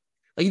he,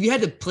 like, if you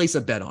had to place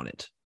a bet on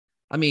it,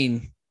 I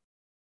mean,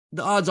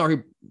 the odds are he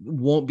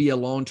won't be a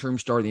long-term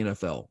star in the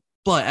NFL.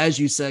 But as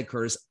you said,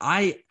 Curtis,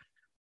 I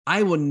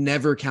will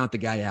never count the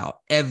guy out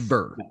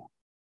ever.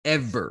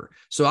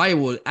 So I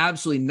will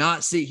absolutely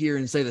not sit here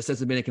and say that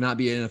Stetson Bennett cannot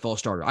be an NFL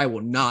starter. I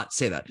will not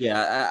say that.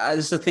 Yeah,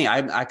 that's the thing.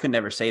 I could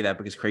never say that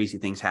because crazy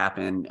things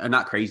happen.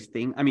 Not crazy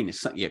thing. I mean,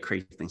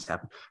 crazy things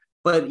happen.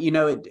 But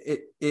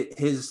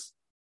the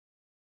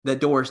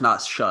door is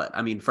not shut.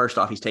 I mean, first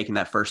off, he's taking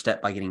that first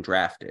step by getting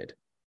drafted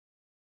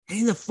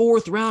in the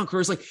 4th round,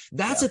 Curtis. Like,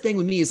 that's the thing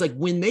with me is, like,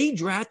 when they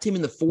draft him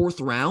in the 4th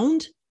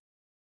round,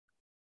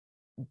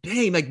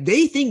 dang, like,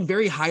 they think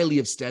very highly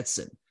of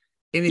Stetson.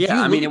 And if you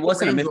look it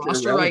wasn't a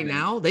roster right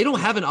now, they don't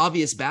have an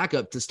obvious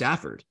backup to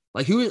Stafford.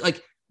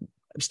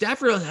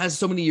 Stafford has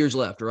so many years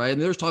left, right? And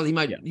there's talk he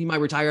might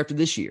retire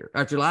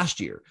after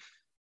last year.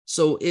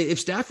 So if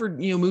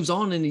Stafford, moves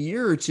on in a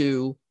year or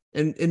two,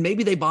 and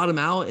maybe they bottom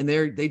out and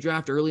they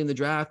draft early in the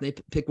draft and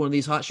they pick one of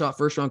these hotshot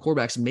first-round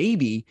quarterbacks,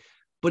 maybe.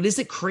 But is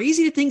it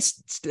crazy to think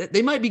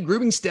they might be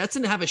grooming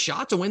Stetson to have a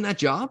shot to win that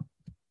job?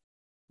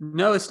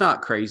 No, it's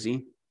not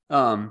crazy.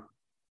 Sean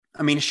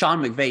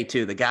McVay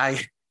too. The guy,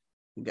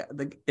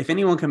 if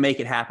anyone can make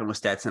it happen with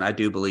Stetson, I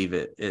do believe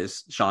it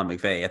is Sean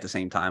McVay. At the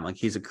same time, like,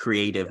 he's a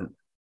creative,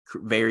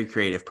 very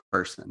creative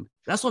person.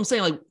 That's what I'm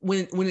saying. Like,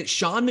 when it's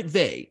Sean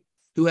McVay,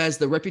 who has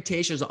the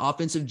reputation as an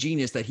offensive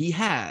genius that he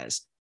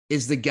has,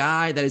 is the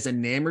guy that is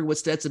enamored with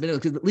Stetson Bennett.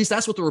 Because at least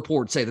that's what the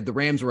reports say, that the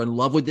Rams were in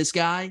love with this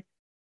guy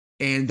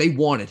and they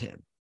wanted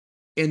him.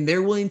 And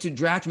they're willing to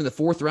draft him in the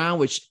 4th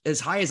round, which, as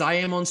high as I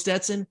am on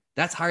Stetson,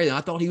 that's higher than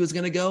I thought he was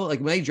going to go. Like,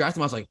 when they drafted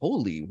him, I was like,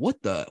 holy,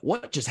 what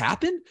just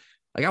happened?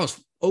 Like, I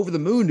was over the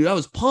moon, dude. I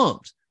was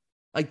pumped.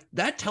 Like,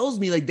 that tells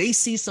me, like, they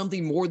see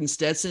something more than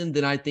Stetson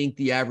than I think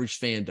the average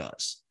fan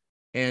does.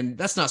 And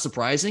that's not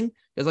surprising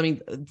because, I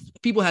mean,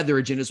 people have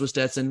their agendas with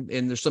Stetson,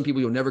 and there's some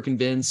people you'll never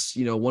convince,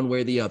 one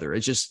way or the other.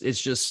 It's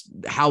just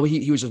how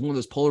he was just one of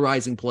those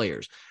polarizing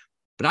players.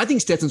 But I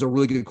think Stetson's a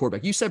really good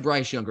quarterback. You said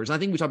Bryce Young, and I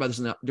think we talked about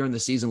this during the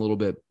season a little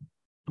bit.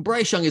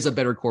 Bryce Young is a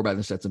better quarterback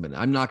than Stetson Bennett.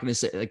 I'm not going to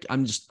say,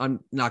 I'm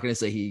not going to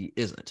say he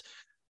isn't.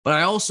 But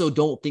I also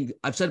don't think,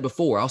 I've said it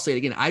before, I'll say it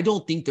again, I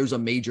don't think there's a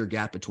major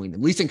gap between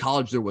them. At least in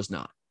college, there was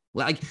not.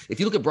 Like, if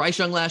you look at Bryce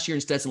Young last year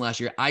and Stetson last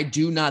year, I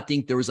do not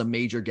think there was a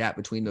major gap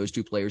between those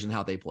two players and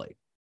how they played.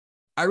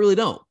 I really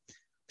don't.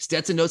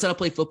 Stetson knows how to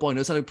play football. He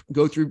knows how to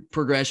go through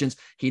progressions.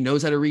 He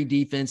knows how to read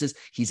defenses.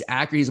 He's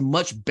accurate. He's a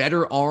much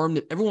better arm.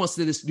 Everyone wants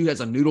to say this dude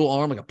has a noodle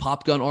arm, like a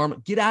pop gun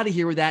arm. Get out of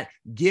here with that.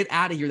 Get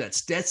out of here. That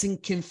Stetson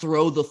can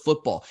throw the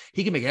football.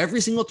 He can make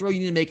every single throw you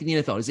need to make in the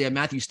NFL. Does he have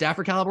Matthew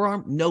Stafford caliber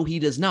arm? No, he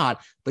does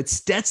not. But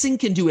Stetson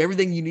can do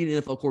everything you need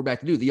an NFL quarterback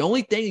to do. The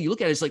only thing you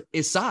look at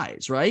is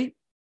size, right?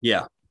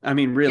 Yeah. I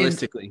mean,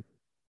 realistically.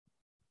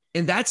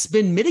 And that's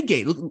been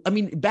mitigated. I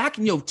mean, back,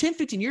 10,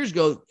 15 years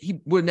ago, he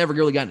would have never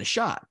really gotten a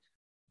shot.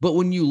 But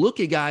when you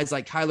look at guys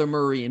like Kyler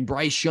Murray and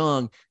Bryce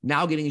Young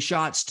now getting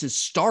shots to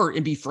start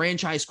and be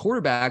franchise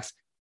quarterbacks,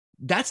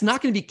 that's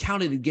not going to be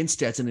counted against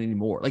Stetson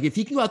anymore. Like, if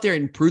he can go out there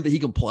and prove that he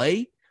can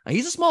play,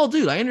 he's a small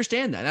dude. I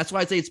understand that. That's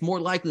why I say it's more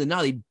likely than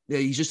not that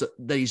he's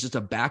just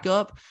a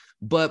backup.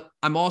 But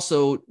I'm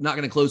also not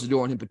going to close the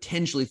door on him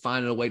potentially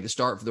finding a way to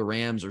start for the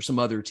Rams or some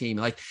other team,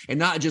 and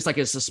not just like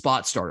as a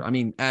spot starter. I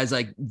mean, as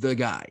like the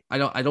guy. I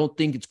don't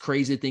think it's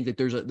crazy to think that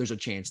there's a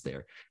chance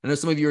there. I know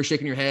some of you are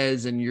shaking your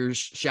heads and you're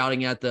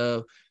shouting at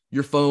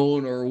your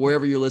phone or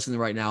wherever you're listening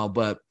right now,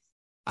 but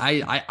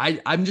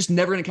I'm just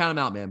never going to count him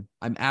out, man.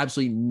 I'm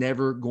absolutely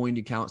never going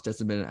to count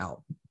Stetson Bennett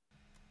out.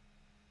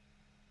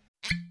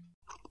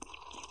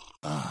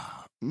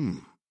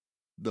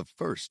 The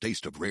first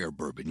taste of rare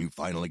bourbon you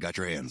finally got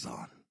your hands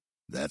on.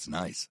 That's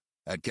nice.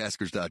 At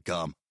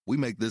Caskers.com, we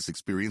make this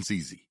experience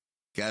easy.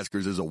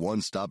 Caskers is a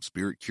one-stop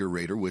spirit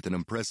curator with an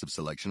impressive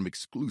selection of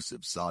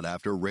exclusive,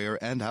 sought-after, rare,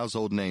 and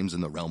household names in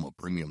the realm of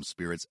premium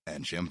spirits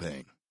and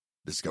champagne.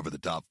 Discover the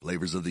top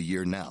flavors of the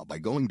year now by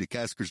going to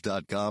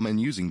Caskers.com and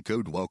using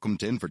code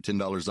WELCOME10 for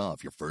 $10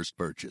 off your first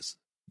purchase.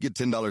 Get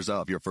 $10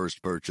 off your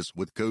first purchase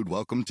with code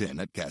WELCOME10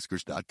 at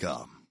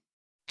Caskers.com.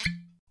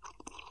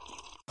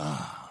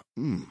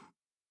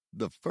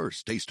 The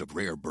first taste of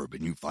rare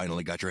bourbon you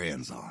finally got your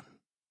hands on.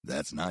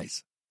 That's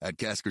nice. At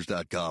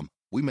Caskers.com,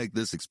 we make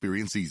this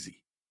experience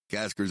easy.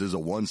 Caskers is a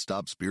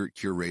one-stop spirit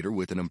curator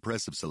with an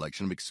impressive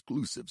selection of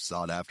exclusive,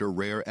 sought-after,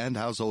 rare, and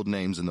household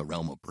names in the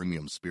realm of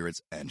premium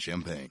spirits and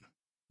champagne.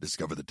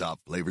 Discover the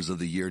top flavors of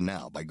the year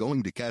now by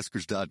going to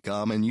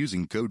Caskers.com and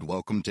using code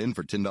WELCOME10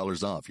 for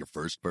 $10 off your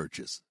first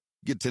purchase.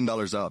 Get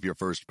 $10 off your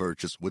first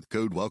purchase with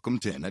code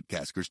WELCOME10 at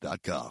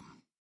Caskers.com.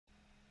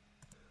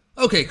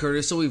 Okay,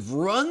 Curtis, so we've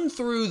run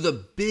through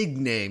the big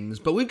names,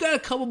 but we've got a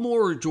couple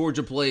more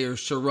Georgia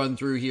players to run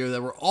through here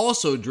that were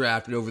also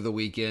drafted over the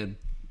weekend.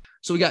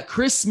 So we got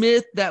Chris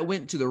Smith that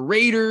went to the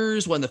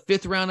Raiders, won the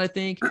 5th round, I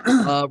think.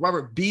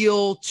 Robert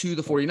Beal to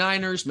the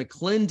 49ers,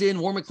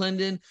 Warren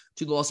McClendon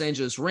to the Los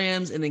Angeles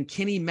Rams, and then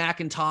Kenny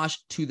McIntosh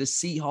to the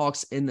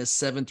Seahawks in the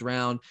 7th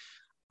round.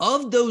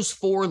 Of those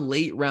 4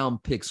 late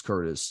round picks,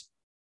 Curtis,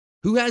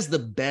 who has the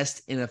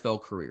best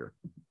NFL career?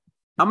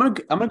 I'm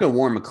gonna go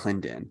Warren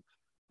McClendon.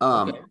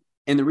 Okay.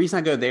 And the reason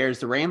I go there is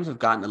the Rams have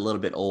gotten a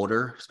little bit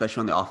older,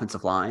 especially on the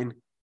offensive line.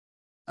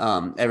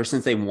 Ever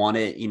since they won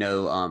it,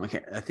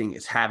 I think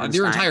it's Havenstein.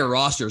 Their entire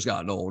roster has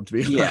gotten old, to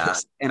be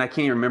honest. And I can't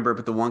even remember,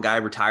 but the one guy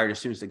retired as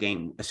soon as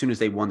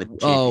they won the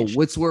championship. Oh,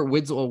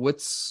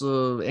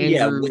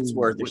 Andrew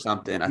Whitworth or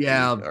something. I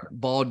think,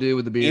 bald dude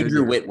with the beard.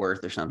 Andrew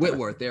Whitworth or something.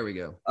 Whitworth, there we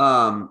go.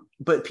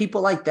 But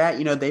people like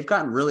that, they've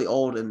gotten really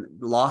old and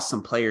lost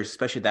some players,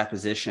 especially at that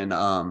position.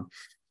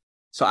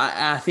 So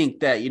I think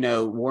that,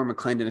 Warren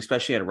McClendon,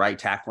 especially at a right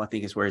tackle, I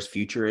think is where his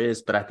future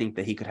is. But I think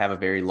that he could have a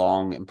very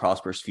long and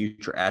prosperous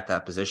future at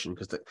that position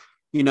because,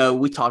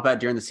 we talked about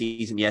during the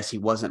season. Yes, he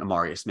wasn't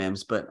Amarius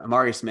Mims, but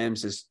Amarius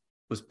Mims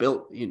was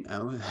built,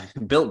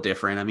 built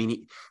different. I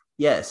mean,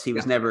 he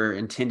was never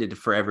intended to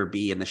forever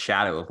be in the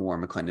shadow of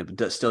Warren McClendon, but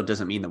that still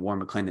doesn't mean that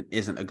Warren McClendon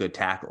isn't a good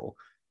tackle.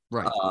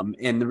 Right.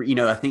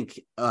 I think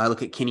I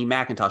look at Kenny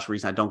McIntosh. The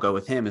reason I don't go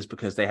with him is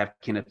because they have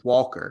Kenneth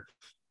Walker.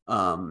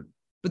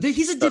 But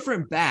he's a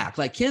different back.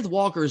 Like Kenneth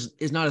Walker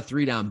is not a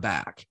 3-down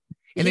back.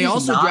 And they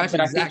also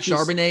drafted Zach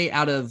Charbonnet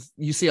out of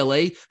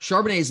UCLA.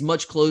 Charbonnet is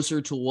much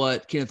closer to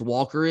what Kenneth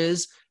Walker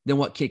is than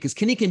what because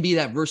Kenny can be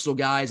that versatile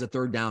guy as a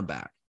 3rd-down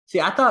back. See,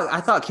 I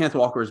thought Kenneth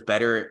Walker was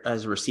better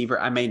as a receiver.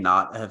 I may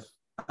not have.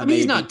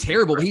 He's not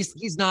terrible, but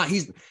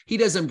he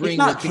doesn't bring. He's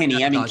not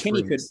Kenny. I mean,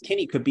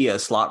 Kenny could be a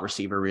slot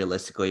receiver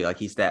realistically. Like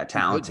he's that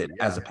talented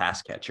as a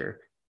pass catcher.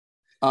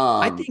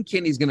 I think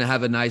Kenny's going to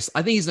have he's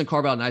going to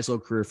carve out a nice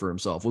little career for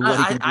himself.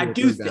 I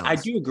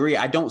do agree.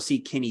 I don't see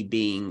Kenny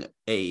being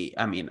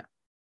the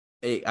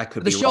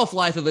shelf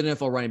life of an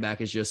NFL running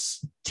back is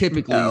just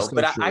typically.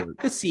 I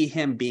could see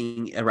him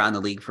being around the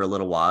league for a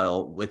little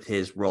while with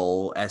his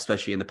role,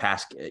 especially in the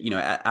past,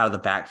 out of the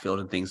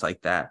backfield and things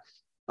like that.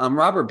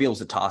 Robert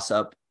Beal's a toss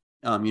up.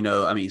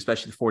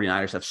 Especially the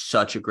 49ers have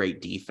such a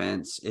great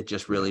defense. It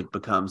just really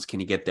becomes, can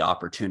he get the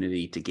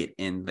opportunity to get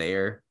in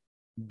there?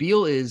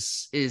 Beal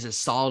is as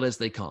solid as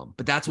they come,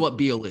 but that's what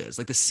Beal is.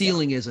 Like the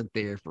ceiling isn't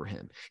there for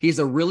him. He has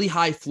a really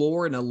high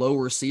floor and a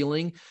lower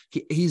ceiling.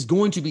 He's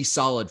going to be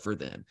solid for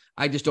them.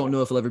 I just don't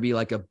know if he'll ever be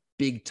like a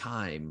big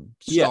time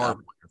star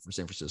player for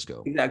San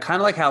Francisco. Yeah,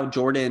 kind of like how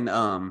Jordan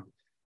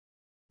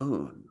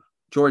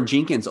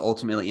Jenkins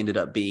ultimately ended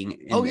up being.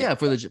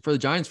 For the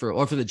Giants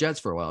for the Jets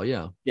for a while.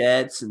 Yeah.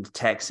 Jets and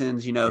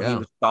Texans, he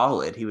was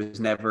solid. He was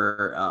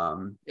never,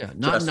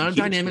 not a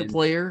dynamic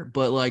player,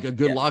 but like a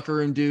good locker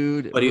room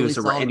dude. But he was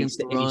he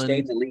stayed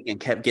in the league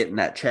and kept getting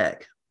that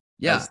check.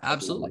 Yeah,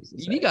 absolutely.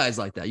 You need guys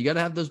like that. You got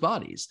to have those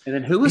bodies. And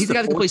then he's the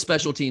guy that can play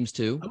special teams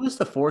too. Who was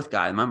the 4th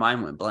guy? My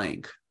mind went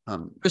blank.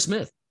 Chris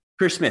Smith.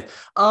 Chris Smith.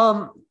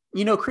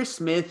 Chris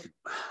Smith,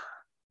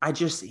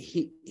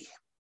 he's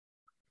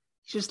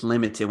just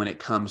limited when it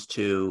comes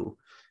to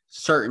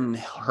certain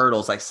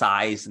hurdles like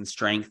size and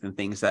strength and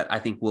things that I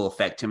think will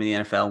affect him in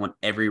the NFL when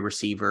every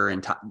receiver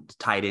and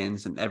tight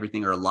ends and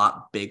everything are a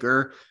lot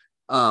bigger.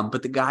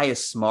 But the guy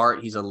is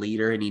smart. He's a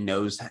leader and he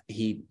knows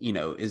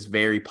is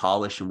very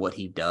polished in what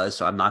he does.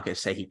 So I'm not going to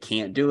say he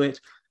can't do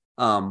it.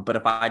 But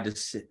if I had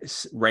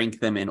to rank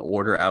them in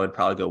order, I would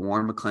probably go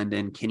Warren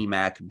McClendon, Kenny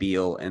Mack,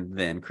 Beal, and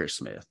then Chris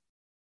Smith.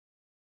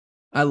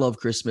 I love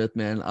Chris Smith,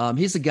 man.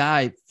 He's a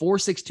guy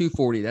 4'6",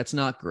 240. That's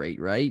not great,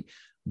 right?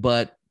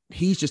 But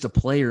he's just a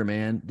player,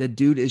 man. The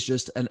dude is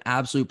just an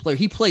absolute player.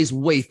 He plays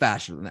way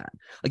faster than that.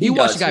 Like you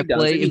watch a guy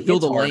play and fill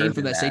the lane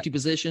from that safety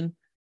position.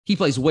 He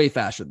plays way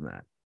faster than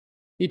that.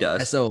 He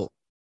does. So,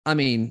 I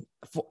can't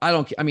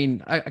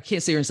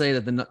sit here and say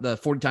that the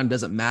 40 time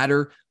doesn't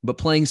matter, but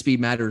playing speed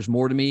matters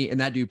more to me. And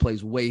that dude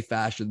plays way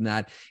faster than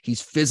that. He's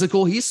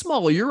physical. He's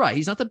smaller. You're right.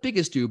 He's not the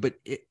biggest dude, but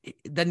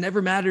that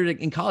never mattered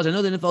in college. I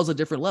know the NFL is a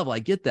different level. I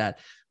get that.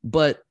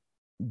 But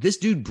this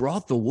dude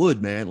brought the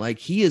wood, man. Like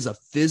he is a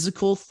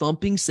physical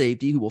thumping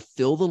safety who will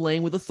fill the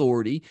lane with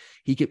authority.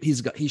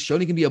 He's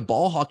shown he can be a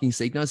ball hawking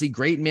safety. Now, is he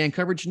great in man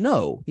coverage?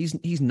 No,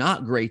 he's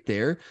not great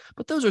there,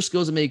 but those are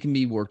skills that maybe can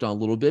be worked on a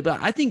little bit.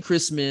 But I think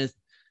Chris Smith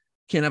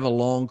can have a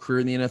long career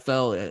in the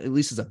NFL, at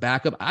least as a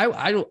backup.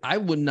 I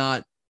would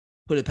not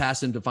put it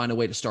past him to find a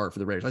way to start for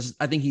the Raiders.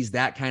 I think he's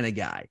that kind of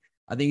guy.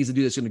 I think he's a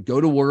dude that's going to go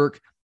to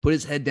work. put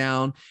his head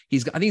down.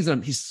 I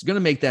think he's gonna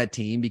make that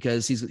team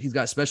because he's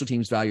got special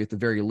teams value at the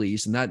very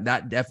least, and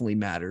that definitely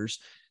matters.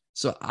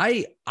 So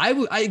I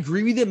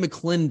agree with you,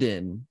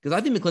 McClendon, because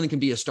I think McClendon can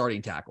be a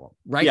starting tackle.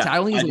 Right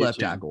tackle, he's a left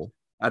tackle.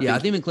 I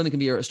think McClendon can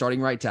be a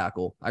starting right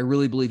tackle. I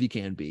really believe he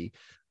can be.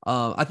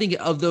 I think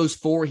of those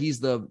four, he's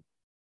the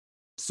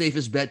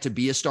safest bet to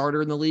be a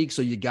starter in the league.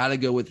 So you got to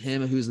go with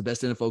him, who's the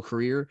best NFL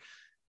career.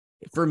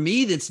 For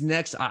me, that's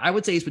next. I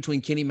would say it's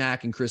between Kenny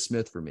Mack and Chris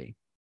Smith for me.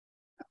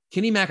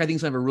 Kenny Mack, I think,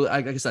 is going to have a really,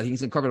 like I said,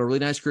 he's going to carve out a really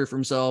nice career for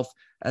himself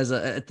at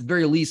the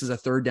very least, as a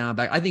third down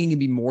back. I think he can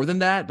be more than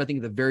that, but I think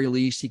at the very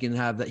least, he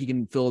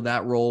can fill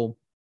that role.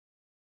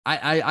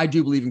 I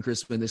do believe in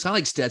Chris Smith. It's kind of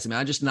like Stetson, man.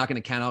 I'm just not going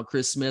to count out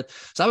Chris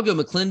Smith. So I would go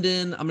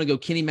McClendon. I'm going to go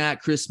Kenny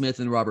Mack, Chris Smith,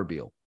 and Robert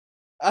Beal.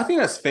 I think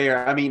that's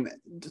fair. I mean,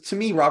 to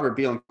me, Robert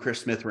Beal and Chris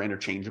Smith were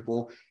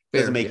interchangeable.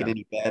 Doesn't make it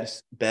any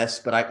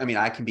best, but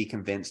I can be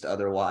convinced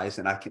otherwise,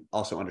 and I can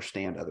also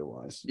understand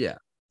otherwise. Yeah,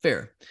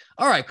 fair.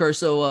 All right, Kurt.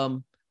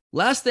 So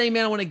last thing,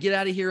 man, I want to get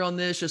out of here on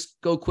this. Just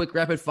go quick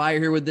rapid fire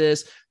here with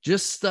this.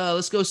 Just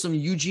let's go some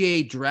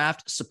UGA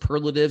draft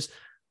superlatives.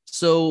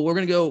 So we're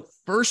going to go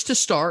first to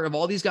start of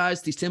all these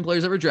guys, these 10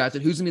 players that were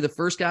drafted. Who's going to be the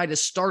first guy to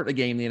start a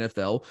game in the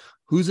NFL?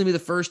 Who's going to be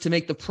the first to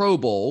make the Pro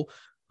Bowl?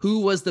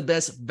 Who was the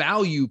best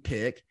value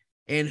pick?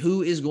 And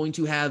who is going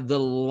to have the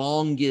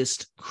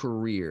longest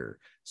career?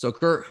 So,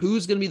 Kurt,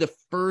 who's going to be the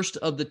first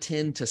of the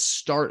 10 to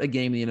start a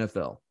game in the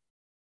NFL?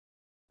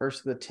 First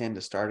of the 10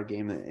 to start a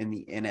game in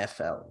the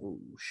NFL. Oh,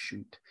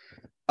 shoot.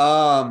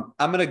 I'm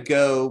going to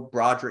go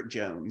Broderick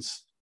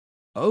Jones.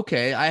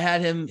 Okay, I had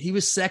him. He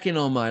was second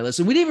on my list.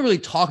 And we didn't even really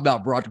talk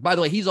about Broderick. By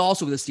the way, he's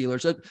also with the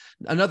Steelers. So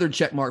another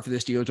check mark for the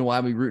Steelers and why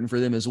I'm rooting for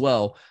them as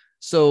well.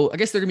 So I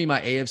guess they're going to be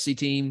my AFC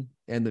team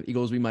and the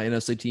Eagles will be my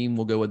NFC team.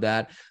 We'll go with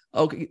that.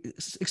 Okay,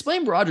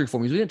 explain Broderick for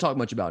me, because we didn't talk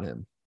much about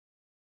him.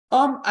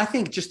 I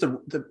think just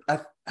from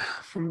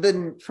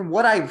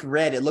what I've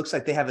read, it looks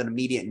like they have an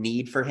immediate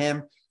need for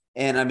him.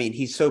 And I mean,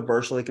 he's so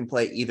versatile. He can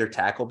play either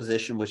tackle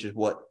position, which is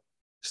what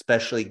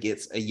especially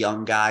gets a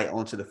young guy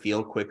onto the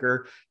field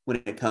quicker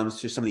when it comes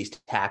to some of these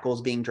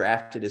tackles being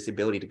drafted, is the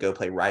ability to go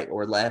play right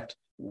or left.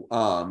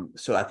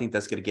 So I think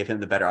that's going to give him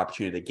the better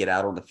opportunity to get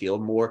out on the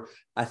field more.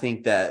 I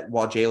think that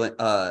while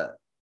Jalen,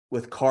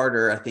 with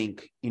Carter, I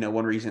think,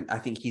 one reason I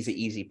think he's an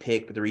easy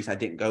pick, but the reason I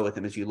didn't go with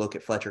him is you look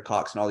at Fletcher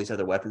Cox and all these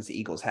other weapons the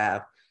Eagles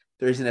have,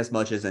 there isn't as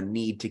much as a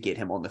need to get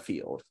him on the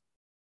field.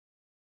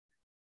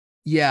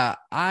 Yeah,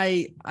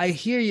 I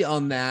hear you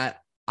on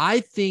that.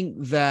 I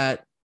think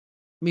that,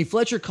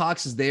 Fletcher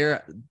Cox is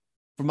there.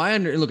 From my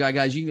look,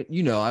 guys,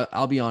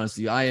 I'll be honest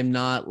with you. I am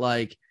not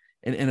like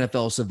an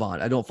NFL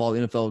savant. I don't follow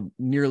the NFL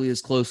nearly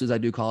as closely as I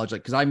do college.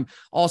 Like, because I'm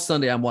all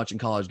Sunday, I'm watching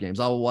college games.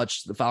 I will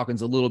watch the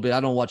Falcons a little bit. I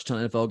don't watch a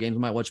ton of NFL games. I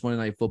might watch Monday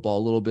Night Football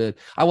a little bit.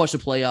 I watch the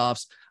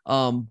playoffs.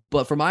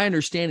 But from my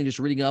understanding, just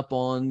reading up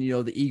on,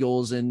 the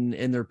Eagles and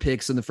their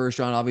picks in the first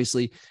round,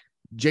 obviously,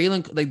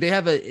 Jalen, like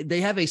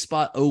they have a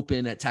spot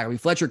open at tackle.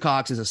 Fletcher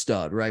Cox is a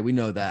stud, right? We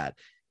know that.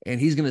 And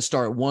he's going to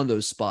start one of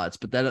those spots,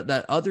 but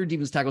that other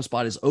defensive tackle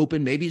spot is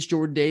open. Maybe it's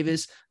Jordan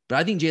Davis, but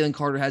I think Jalen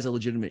Carter has a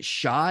legitimate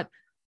shot.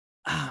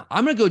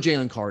 I'm going to go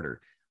Jalen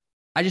Carter.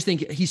 I just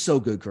think he's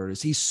so good,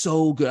 Curtis. He's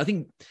so good. I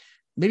think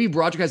maybe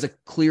Broderick has a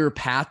clear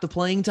path to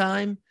playing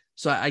time.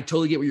 So I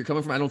totally get where you're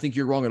coming from. I don't think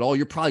you're wrong at all.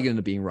 You're probably going to end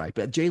up being right,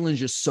 but Jalen's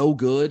just so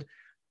good.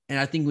 And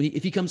I think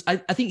if he comes, I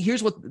think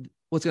here's what's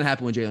going to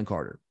happen with Jalen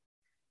Carter.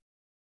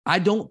 I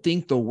don't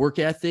think the work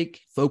ethic,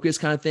 focus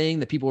kind of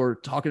thing that people are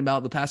talking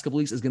about the past couple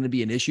weeks is going to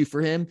be an issue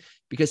for him,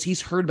 because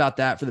he's heard about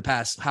that for the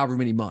past however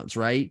many months,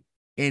 right?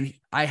 And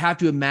I have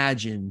to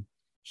imagine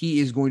he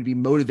is going to be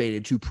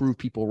motivated to prove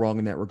people wrong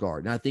in that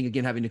regard. And I think,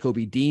 again, having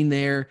Nakobe Dean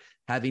there,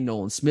 having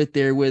Nolan Smith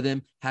there with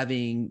him,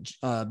 having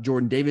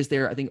Jordan Davis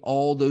there, I think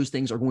all those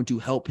things are going to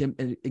help him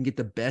and get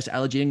the best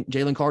out of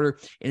Jalen Carter.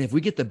 And if we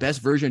get the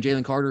best version of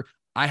Jalen Carter,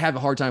 I have a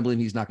hard time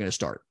believing he's not going to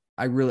start.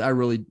 I really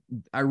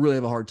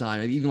have a hard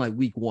time, even like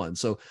week one.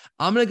 So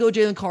I'm going to go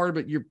Jalen Carter,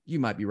 but you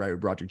might be right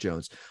with Broderick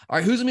Jones. All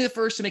right, who's going to be the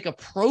first to make a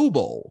Pro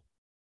Bowl?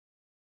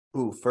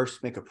 Ooh, first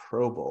to make a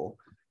Pro Bowl.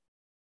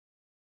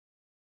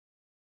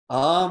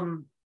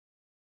 I'm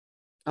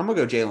going to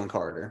go Jalen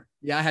Carter.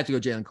 Yeah, I had to go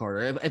Jalen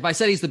Carter. If I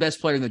said he's the best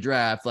player in the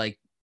draft, like,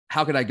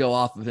 how could I go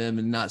off of him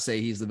and not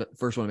say he's the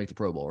first one to make the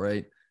Pro Bowl,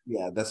 right?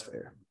 Yeah, that's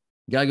fair.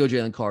 Got to go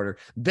Jalen Carter.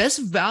 Best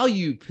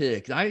value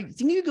pick. I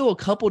think you go a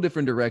couple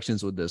different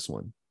directions with this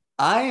one.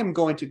 I am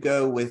going to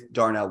go with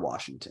Darnell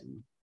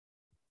Washington.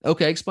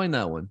 Okay, explain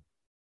that one.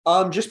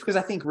 Just because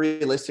I think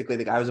realistically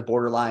the guy was a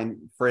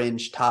borderline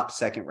fringe top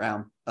second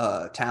round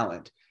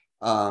talent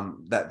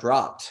that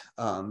dropped.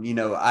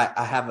 I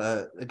have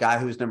a guy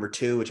who's number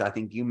 2, which I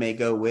think you may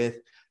go with.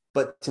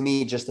 But to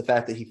me, just the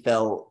fact that he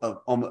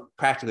fell almost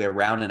practically a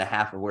round and a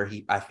half of where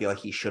I feel like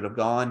he should have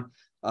gone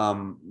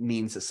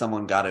means that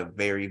someone got a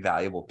very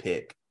valuable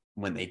pick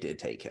when they did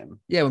take him.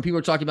 Yeah, when people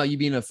are talking about you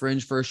being a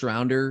fringe first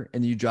rounder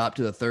and you drop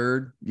to the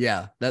third,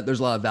 yeah, there's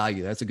a lot of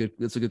value. That's a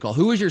good call.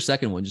 Who was your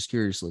second one, just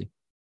curiously?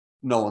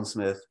 Nolan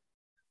Smith.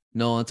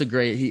 Nolan, it's a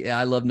great.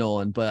 I love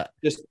Nolan, but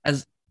just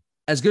as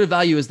good a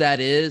value as that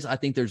is, I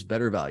think there's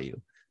better value.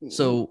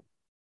 So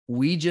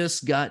you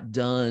just got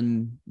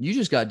done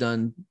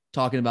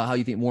talking about how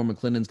you think Warren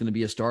McClendon's going to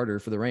be a starter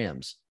for the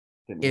Rams.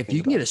 If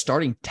you can get a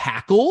starting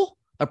tackle,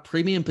 a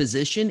premium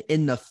position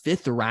in the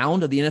 5th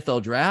round of the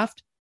NFL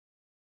draft,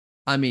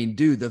 I mean,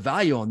 dude, the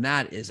value on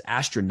that is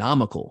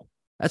astronomical.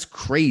 That's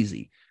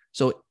crazy.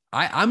 So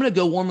I'm going to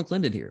go Warren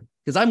McClendon here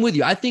because I'm with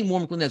you. I think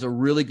Warren McClendon has a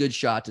really good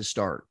shot to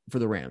start for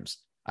the Rams.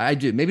 I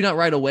do. Maybe not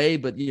right away,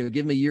 but give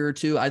him a year or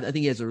two. I think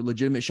he has a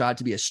legitimate shot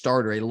to be a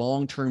starter, a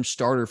long-term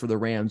starter for the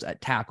Rams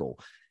at tackle.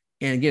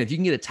 And again, if you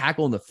can get a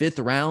tackle in the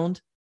 5th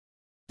round,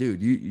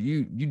 dude,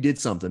 you did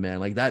something, man.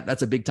 Like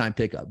that's a big time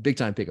pickup.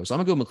 So I'm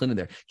gonna go McClendon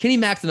there. Kenny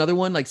Mack's another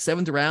one, like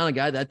 7th round, a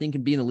guy that I think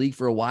can be in the league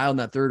for a while in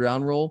that 3rd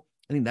round role.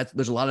 I think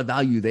there's a lot of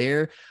value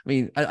there. I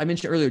mean, I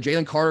mentioned earlier,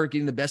 Jalen Carter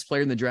getting the best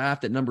player in the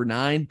draft at number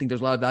 9. I think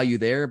there's a lot of value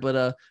there,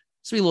 but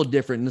it's be a little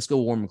different. Let's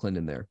go Warren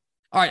McClendon there.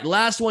 All right,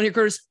 last one here,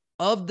 Curtis.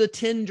 Of the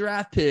 10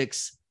 draft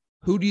picks,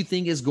 who do you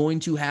think is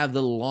going to have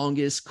the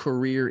longest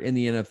career in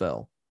the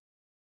NFL?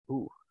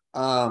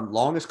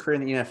 Longest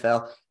career in the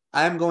NFL.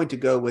 I'm going to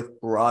go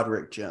with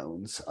Broderick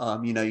Jones.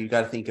 You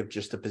got to think of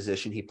just the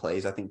position he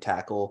plays. I think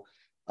tackle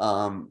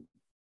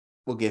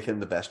will give him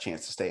the best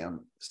chance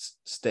to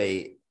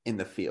stay in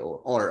the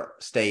field or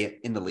stay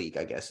in the league,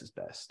 I guess is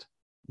best.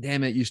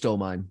 Damn it, you stole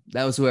mine.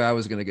 That was where I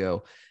was going to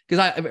go.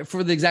 Because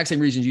for the exact same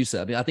reasons you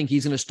said. I mean, I think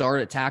he's going to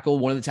start at tackle,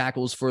 one of the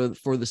tackles for the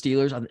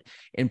Steelers,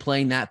 and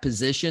playing that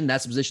position.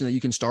 That's a position that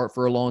you can start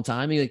for a long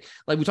time. I mean,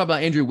 like we talked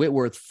about Andrew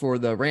Whitworth for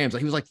the Rams.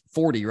 Like he was like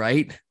 40,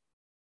 right?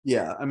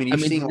 Yeah. I mean,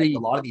 you've seen a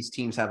lot of these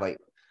teams have like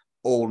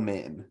old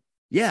men.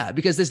 Yeah,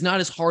 because it's not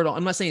as hard on.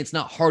 I'm not saying it's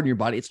not hard on your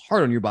body. It's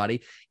hard on your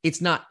body.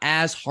 It's not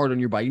as hard on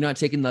your body. You're not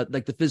taking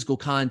the physical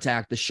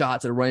contact, the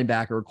shots that a running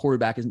back or a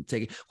quarterback isn't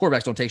taking.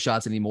 Quarterbacks don't take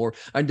shots anymore.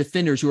 And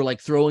defenders who are like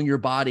throwing your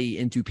body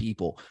into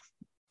people.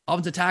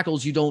 Offensive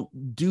tackles, you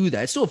don't do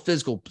that. It's still a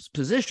physical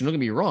position. Don't get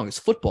me wrong. It's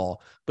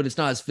football, but it's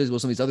not as physical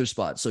as some of these other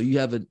spots. So you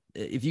have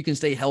if you can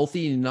stay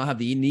healthy and not have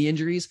the knee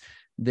injuries,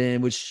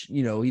 then which,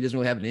 he doesn't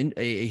really have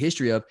a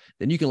history of,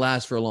 then you can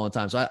last for a long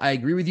time. So I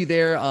agree with you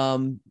there.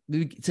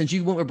 Since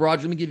you went with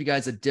Broderick, let me give you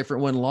guys a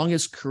different one.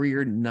 Longest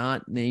career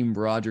not named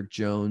Broderick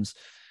Jones.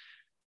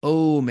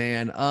 Oh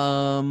man.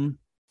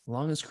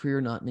 Longest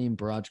career not named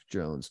Broderick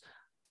Jones.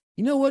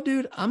 You know what,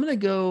 dude? I'm gonna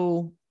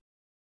go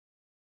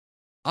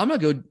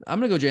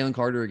Jalen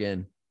Carter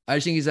again. I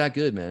just think he's that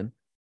good, man.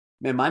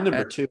 Man, my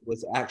number 2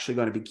 was actually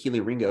going to be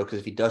Kelee Ringo, because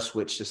if he does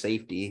switch to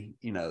safety,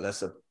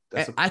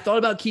 I thought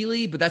about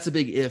Kelee, but that's a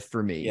big if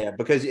for me. Yeah,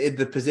 because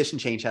the position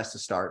change has to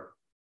start.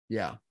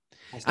 Yeah.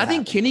 I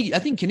think Kenny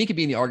could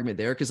be in the argument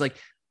there, because like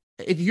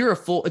if you're a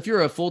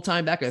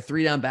full-time back, a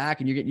 3-down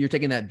back, and you're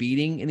taking that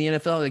beating in the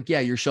NFL, like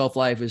your shelf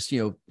life is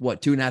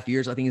 2.5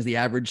 years, I think is the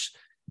average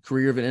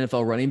career of an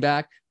NFL running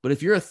back. But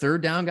if you're a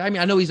 3rd down guy, I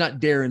mean, I know he's not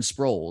Darren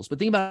Sproles, but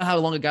think about how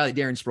long a guy like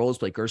Darren Sproles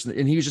played, Kirsten,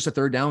 and he was just a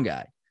 3rd down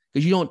guy,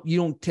 because you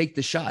don't take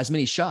as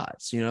many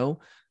shots,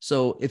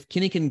 So if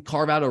Kenny can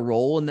carve out a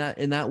role in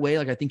that way,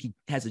 like I think he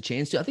has a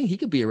chance to. I think he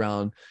could be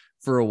around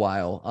for a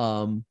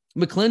while.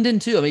 McClendon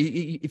too. I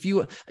mean, if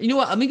you know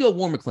what, let me go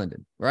Warren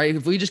McClendon, right?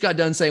 If we just got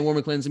done saying Warren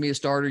McClendon's gonna be a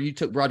starter, you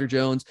took Broderick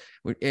Jones,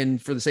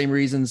 and for the same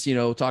reasons,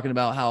 talking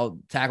about how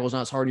tackle is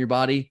not as hard on your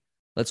body,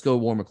 let's go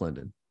Warren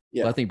McClendon.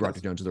 Yeah, but I think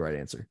Broderick Jones is the right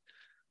answer.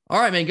 All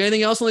right, man. Got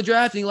anything else on the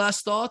draft? Any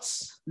last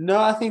thoughts? No,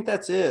 I think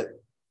that's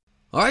it.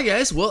 All right,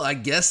 guys. Well, I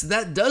guess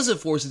that does it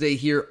for today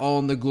here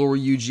on the Glory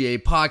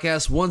UGA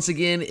podcast. Once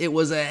again, it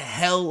was a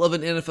hell of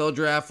an NFL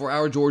draft for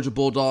our Georgia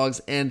Bulldogs.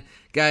 And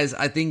guys,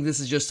 I think this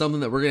is just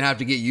something that we're going to have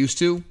to get used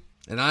to.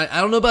 And I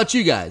don't know about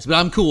you guys, but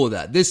I'm cool with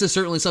that. This is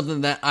certainly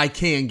something that I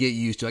can get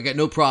used to. I got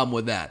no problem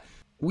with that.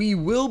 We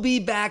will be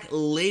back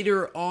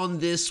later on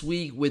this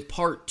week with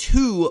part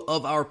 2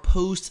 of our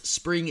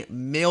post-spring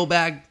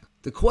mailbag.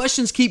 The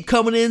questions keep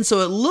coming in,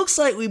 so it looks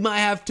like we might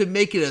have to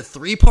make it a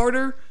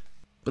 3-parter.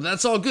 But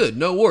that's all good.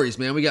 No worries,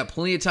 man. We got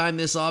plenty of time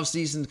this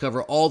offseason to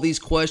cover all these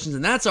questions,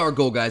 and that's our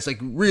goal, guys. Like,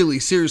 really,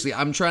 seriously,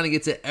 I'm trying to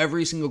get to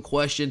every single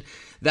question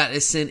that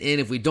is sent in.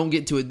 If we don't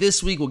get to it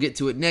this week, we'll get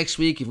to it next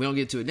week. If we don't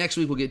get to it next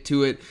week, we'll get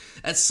to it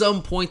at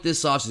some point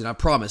this offseason. I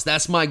promise.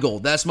 That's my goal.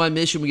 That's my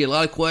mission. We get a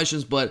lot of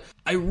questions, but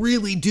I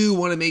really do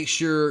want to make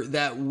sure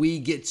that we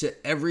get to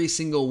every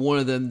single one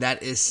of them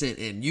that is sent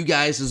in. You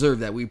guys deserve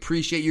that. We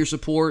appreciate your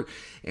support,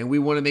 and we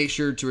want to make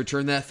sure to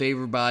return that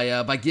favor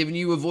by giving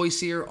you a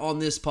voice here on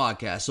this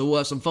podcast. So we'll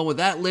have some fun with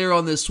that later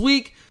on this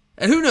week.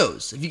 And who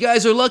knows, if you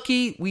guys are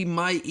lucky, we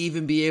might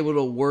even be able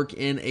to work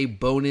in a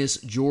bonus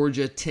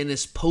Georgia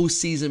tennis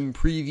postseason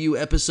preview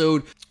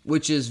episode,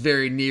 which is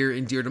very near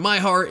and dear to my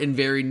heart and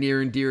very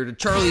near and dear to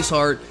Charlie's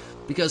heart,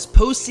 because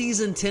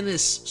postseason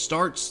tennis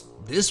starts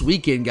this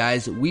weekend,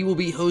 guys. We will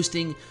be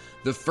hosting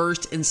the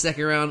first and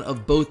second round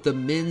of both the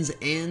men's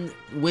and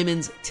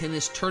women's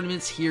tennis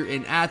tournaments here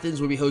in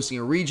Athens. We'll be hosting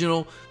a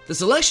regional. The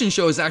selection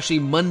show is actually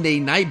Monday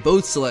night,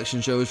 both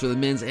selection shows for the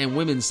men's and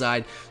women's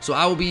side. So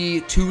I will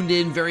be tuned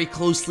in very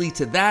closely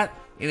to that.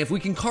 And if we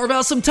can carve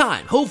out some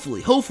time,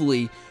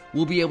 hopefully,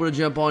 we'll be able to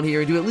jump on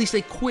here and do at least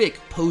a quick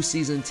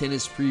postseason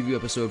tennis preview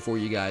episode for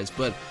you guys.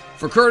 But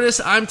for Curtis,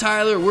 I'm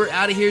Tyler. We're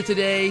out of here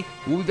today.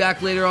 We'll be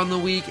back later on in the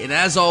week. And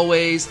as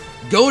always,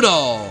 go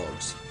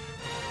Dogs!